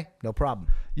 okay, no problem.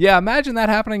 Yeah, imagine that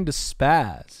happening to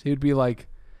Spaz. He'd be like,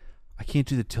 I can't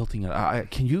do the tilting.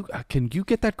 Can you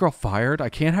get that girl fired? I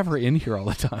can't have her in here all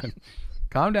the time.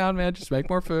 Calm down, man. Just make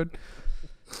more food.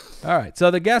 All right.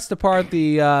 So the guests depart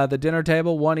the dinner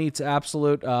table. One eats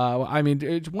absolute.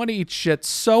 One eats shit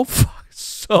so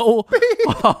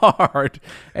hard,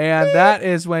 and that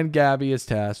is when Gabby is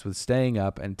tasked with staying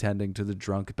up and tending to the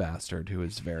drunk bastard who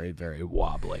is very, very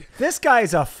wobbly. This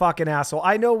guy's a fucking asshole.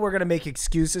 I know we're gonna make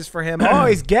excuses for him. Oh,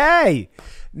 he's gay.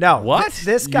 No, what?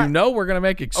 This guy. We're gonna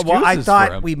make excuses. Well, I thought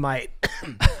for him. we might.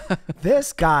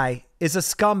 This guy is a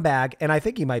scumbag, and I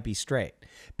think he might be straight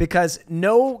because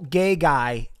no gay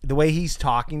guy, the way he's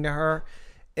talking to her.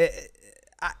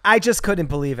 I just couldn't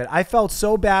believe it. I felt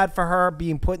so bad for her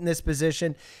being put in this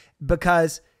position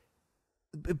because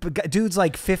dude's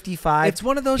like 55. It's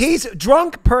one of those. He's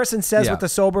drunk person says what the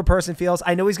sober person feels.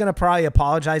 I know he's going to probably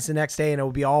apologize the next day and it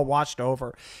will be all washed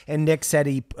over. And Nick said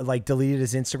he deleted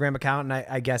his Instagram account, and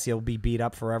I guess he'll be beat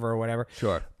up forever or whatever.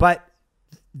 Sure. But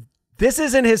this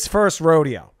isn't his first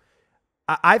rodeo.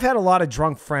 I've had a lot of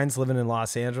drunk friends living in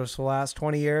Los Angeles for the last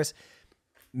 20 years.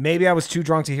 Maybe I was too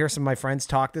drunk to hear some of my friends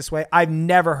talk this way. I've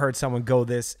never heard someone go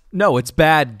this. No, it's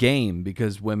bad game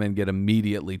because women get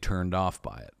immediately turned off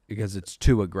by it because it's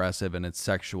too aggressive and it's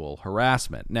sexual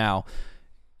harassment. Now,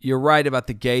 you're right about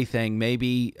the gay thing.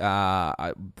 Maybe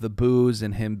the booze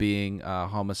and him being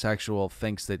homosexual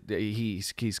thinks that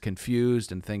he's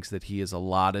confused and thinks that he is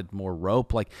allotted more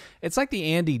rope. Like it's like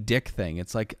the Andy Dick thing.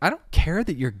 It's like I don't care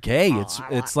that you're gay.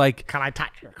 It's like, can I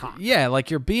touch your cock? Yeah, like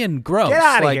you're being gross. Get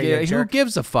out of like here, you who jerk.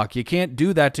 gives a fuck? You can't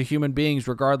do that to human beings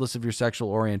regardless of your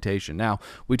sexual orientation. Now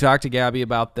we talked to Gabby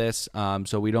about this,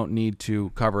 so we don't need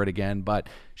to cover it again. But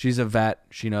she's a vet.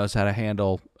 She knows how to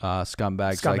handle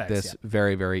scumbags like this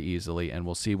very, very easily, and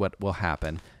we'll see what will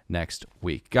happen next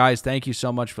week. Guys, thank you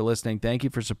so much for listening. Thank you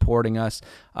for supporting us.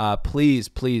 Please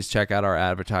check out our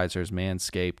advertisers,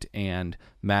 Manscaped and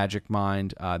Magic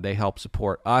Mind. They help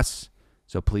support us,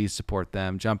 so please support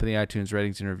them. Jump in the iTunes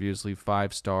ratings and reviews, leave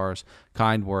 5 stars,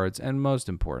 kind words, and most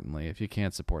importantly, if you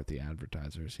can't support the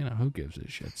advertisers, who gives a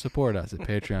shit? Support us at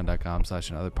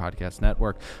patreon.com/Another Podcast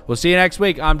Network. We'll see you next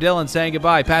week. I'm Dylan saying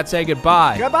goodbye. Pat, say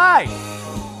goodbye.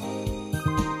 Goodbye.